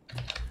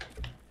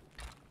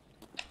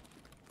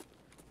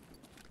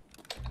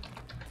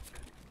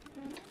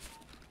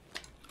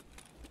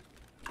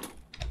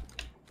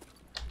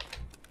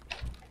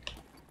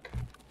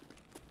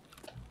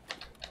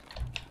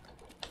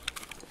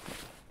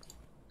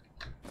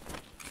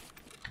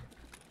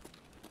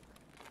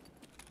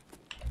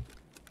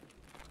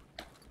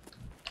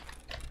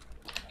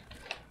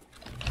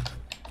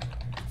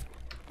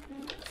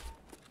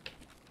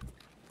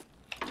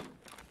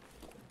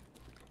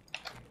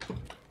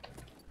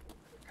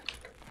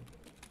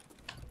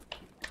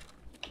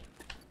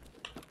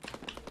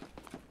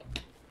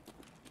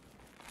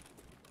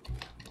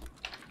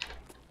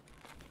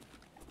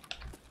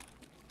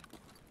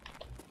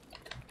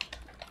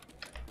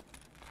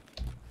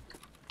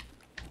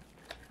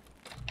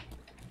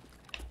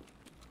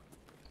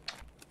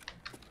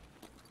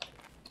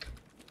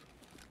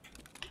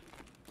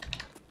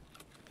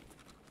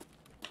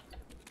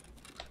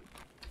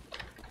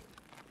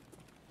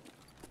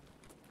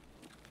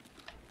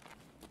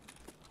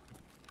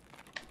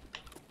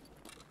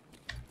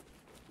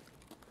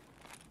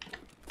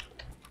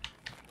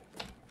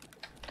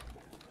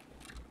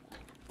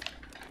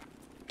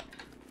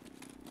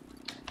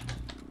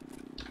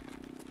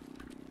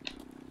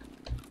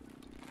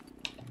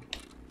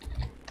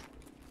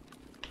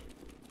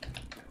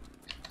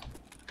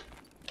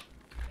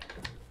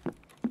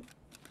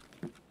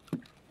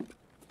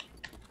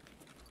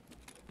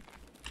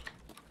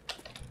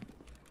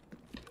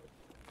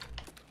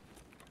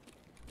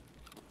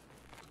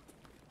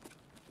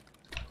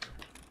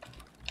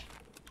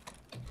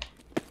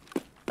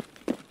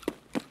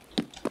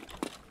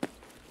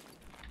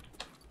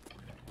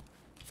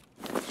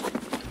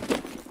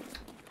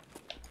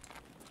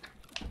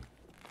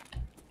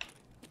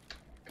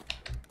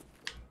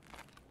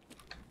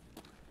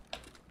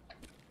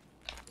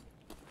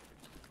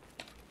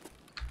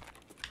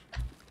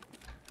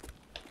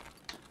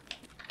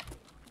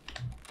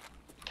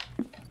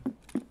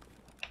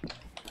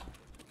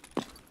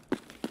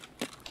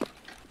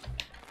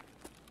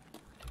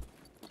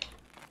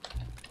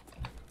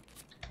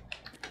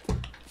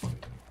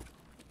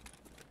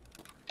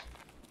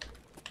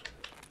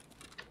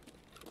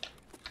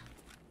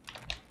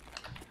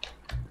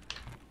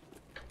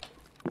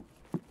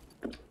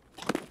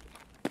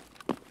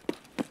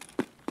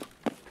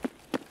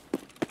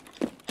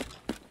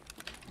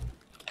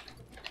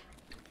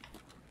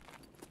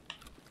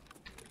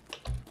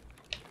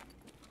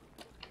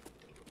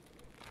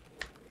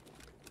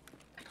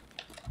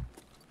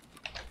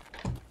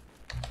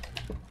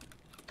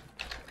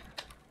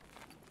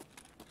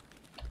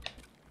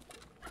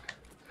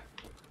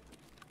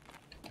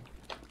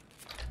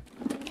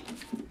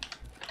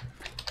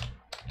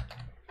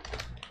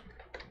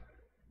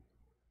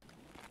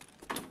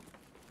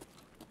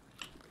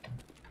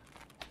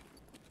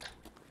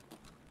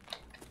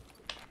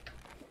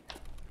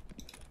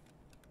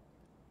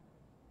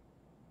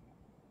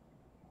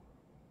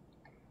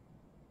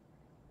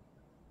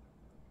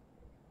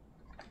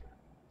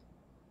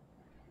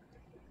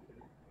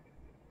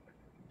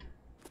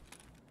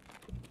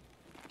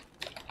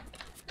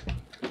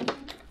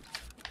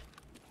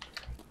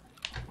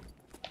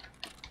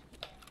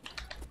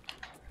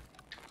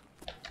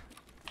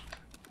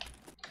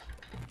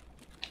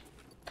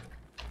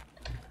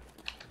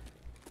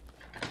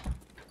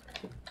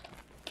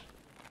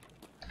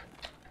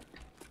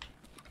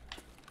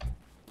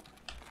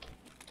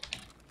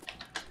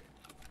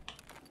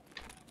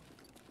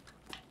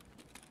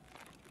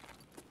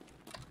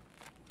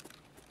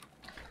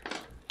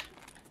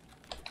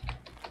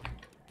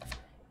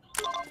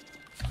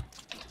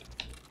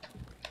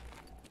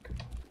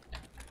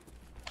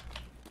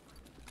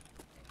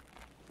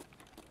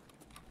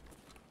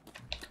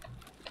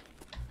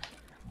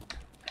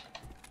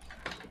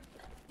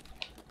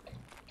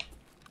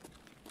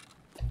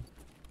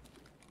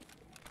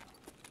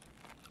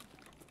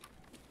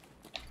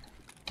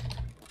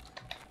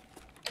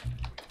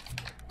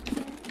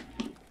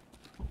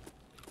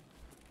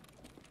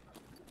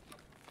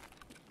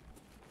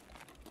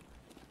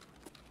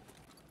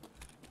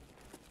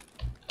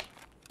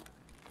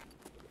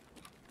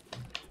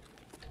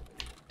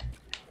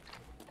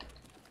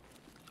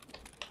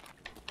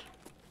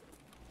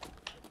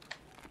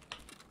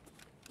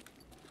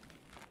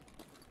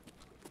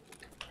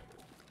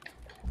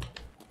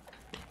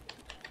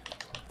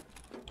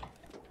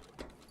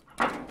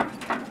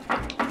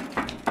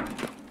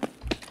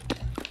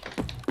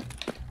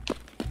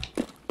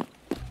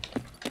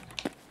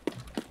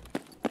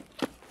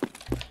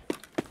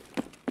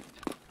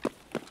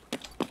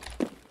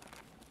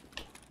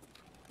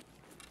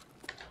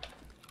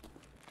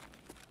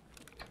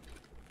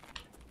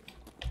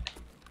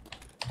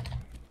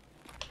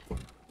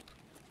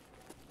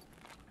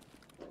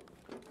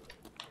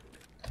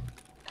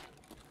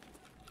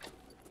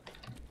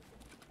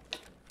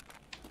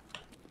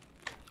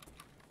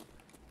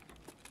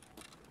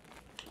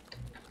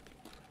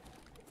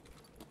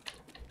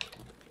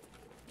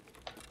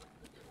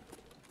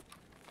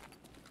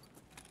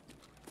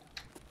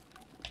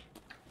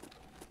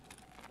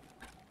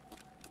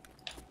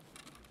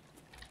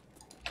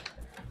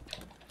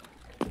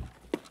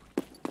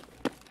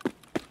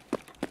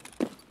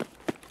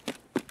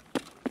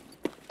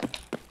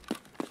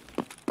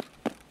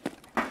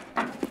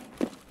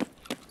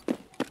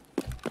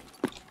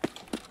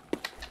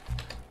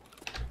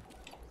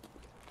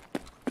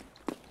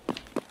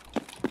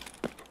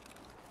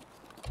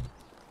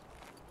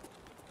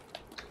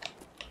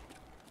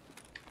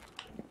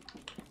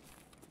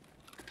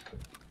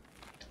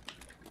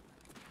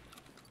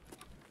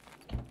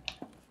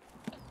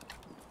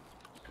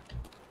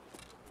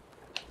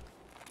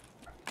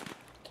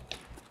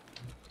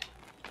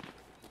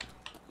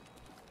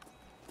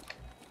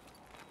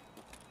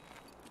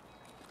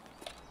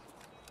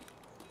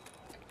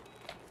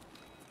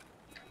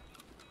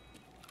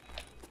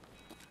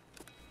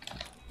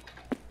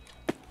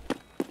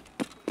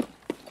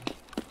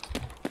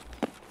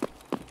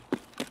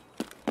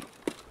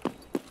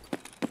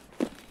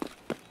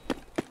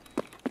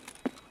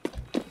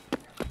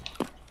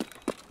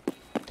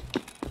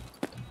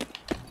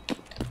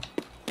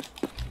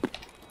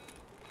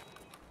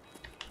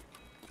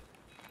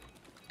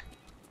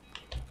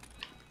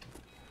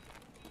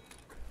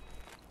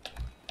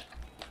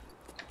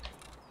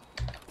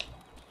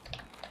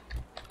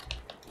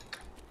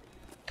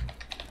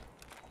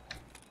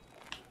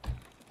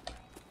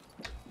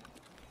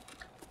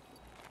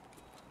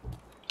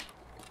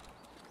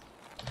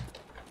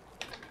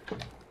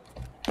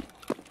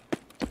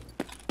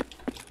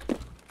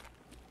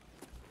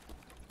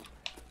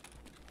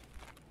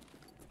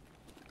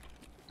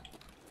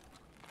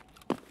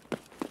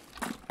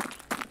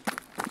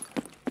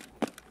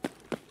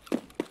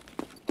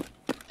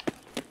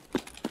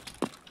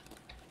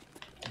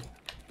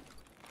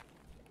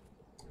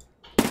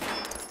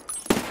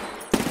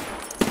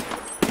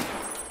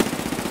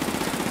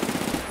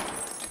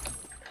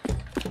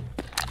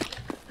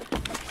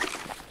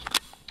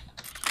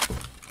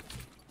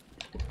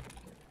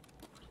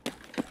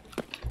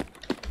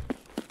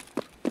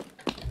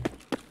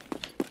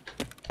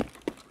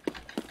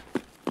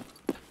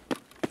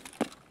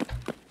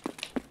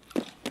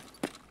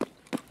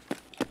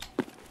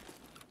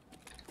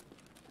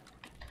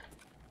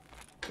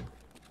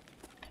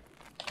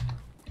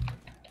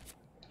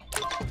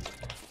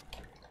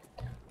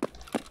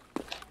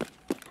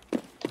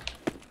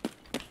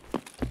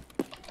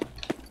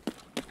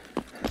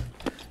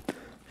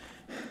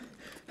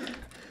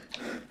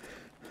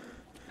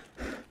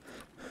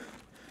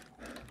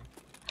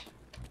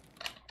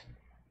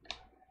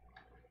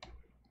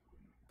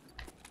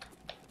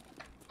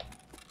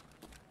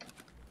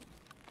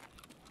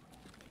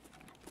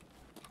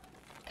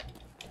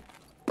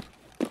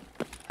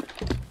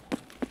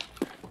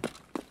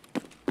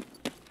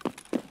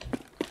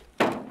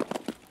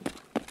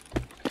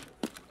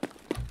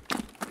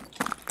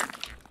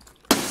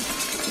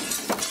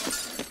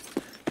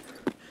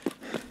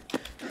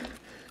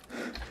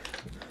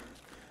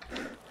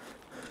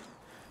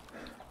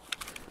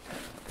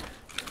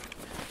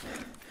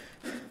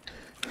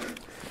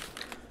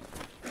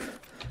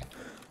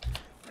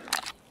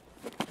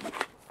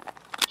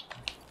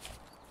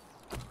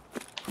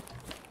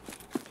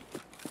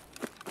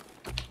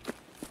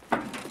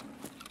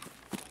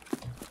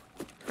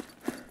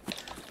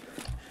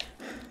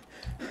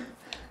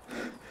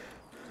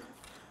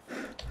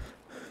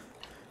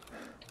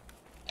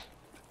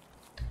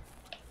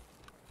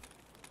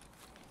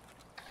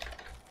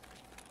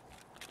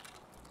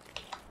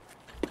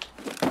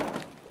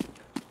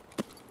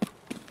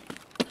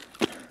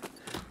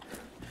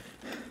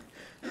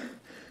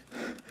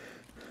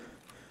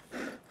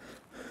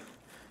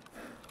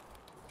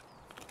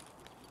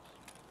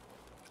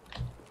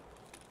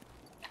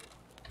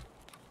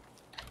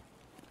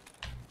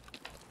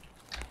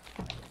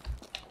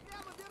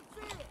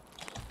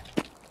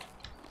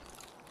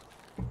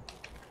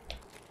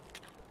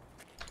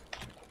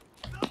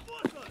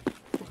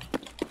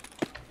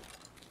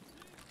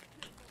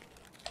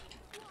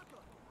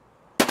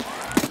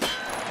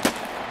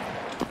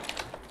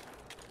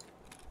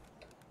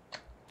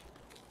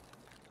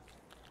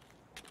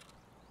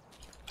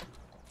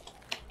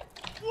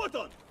 Вот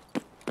он!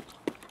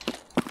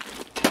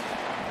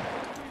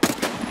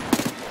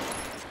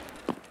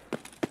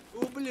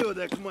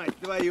 Ублюдок, мать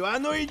твою! А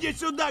ну иди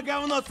сюда,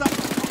 говно! О,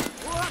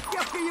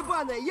 кепка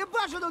ебаная!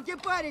 Ебашину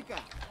кипарика!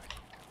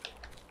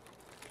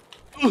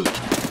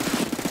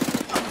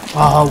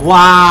 Oh,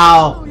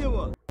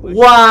 wow!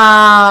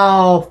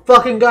 Wow!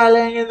 Fucking guy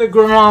laying in the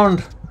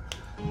ground.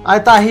 I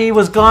thought he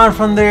was gone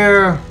from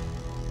there.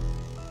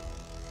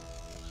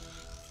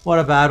 What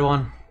a bad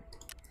one.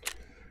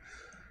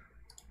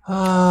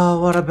 Oh,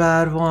 what a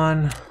bad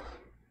one.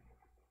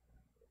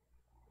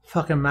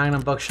 Fucking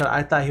Magnum buckshot.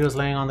 I thought he was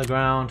laying on the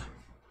ground.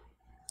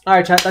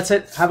 Alright, chat. That's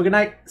it. Have a good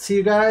night. See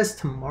you guys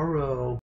tomorrow.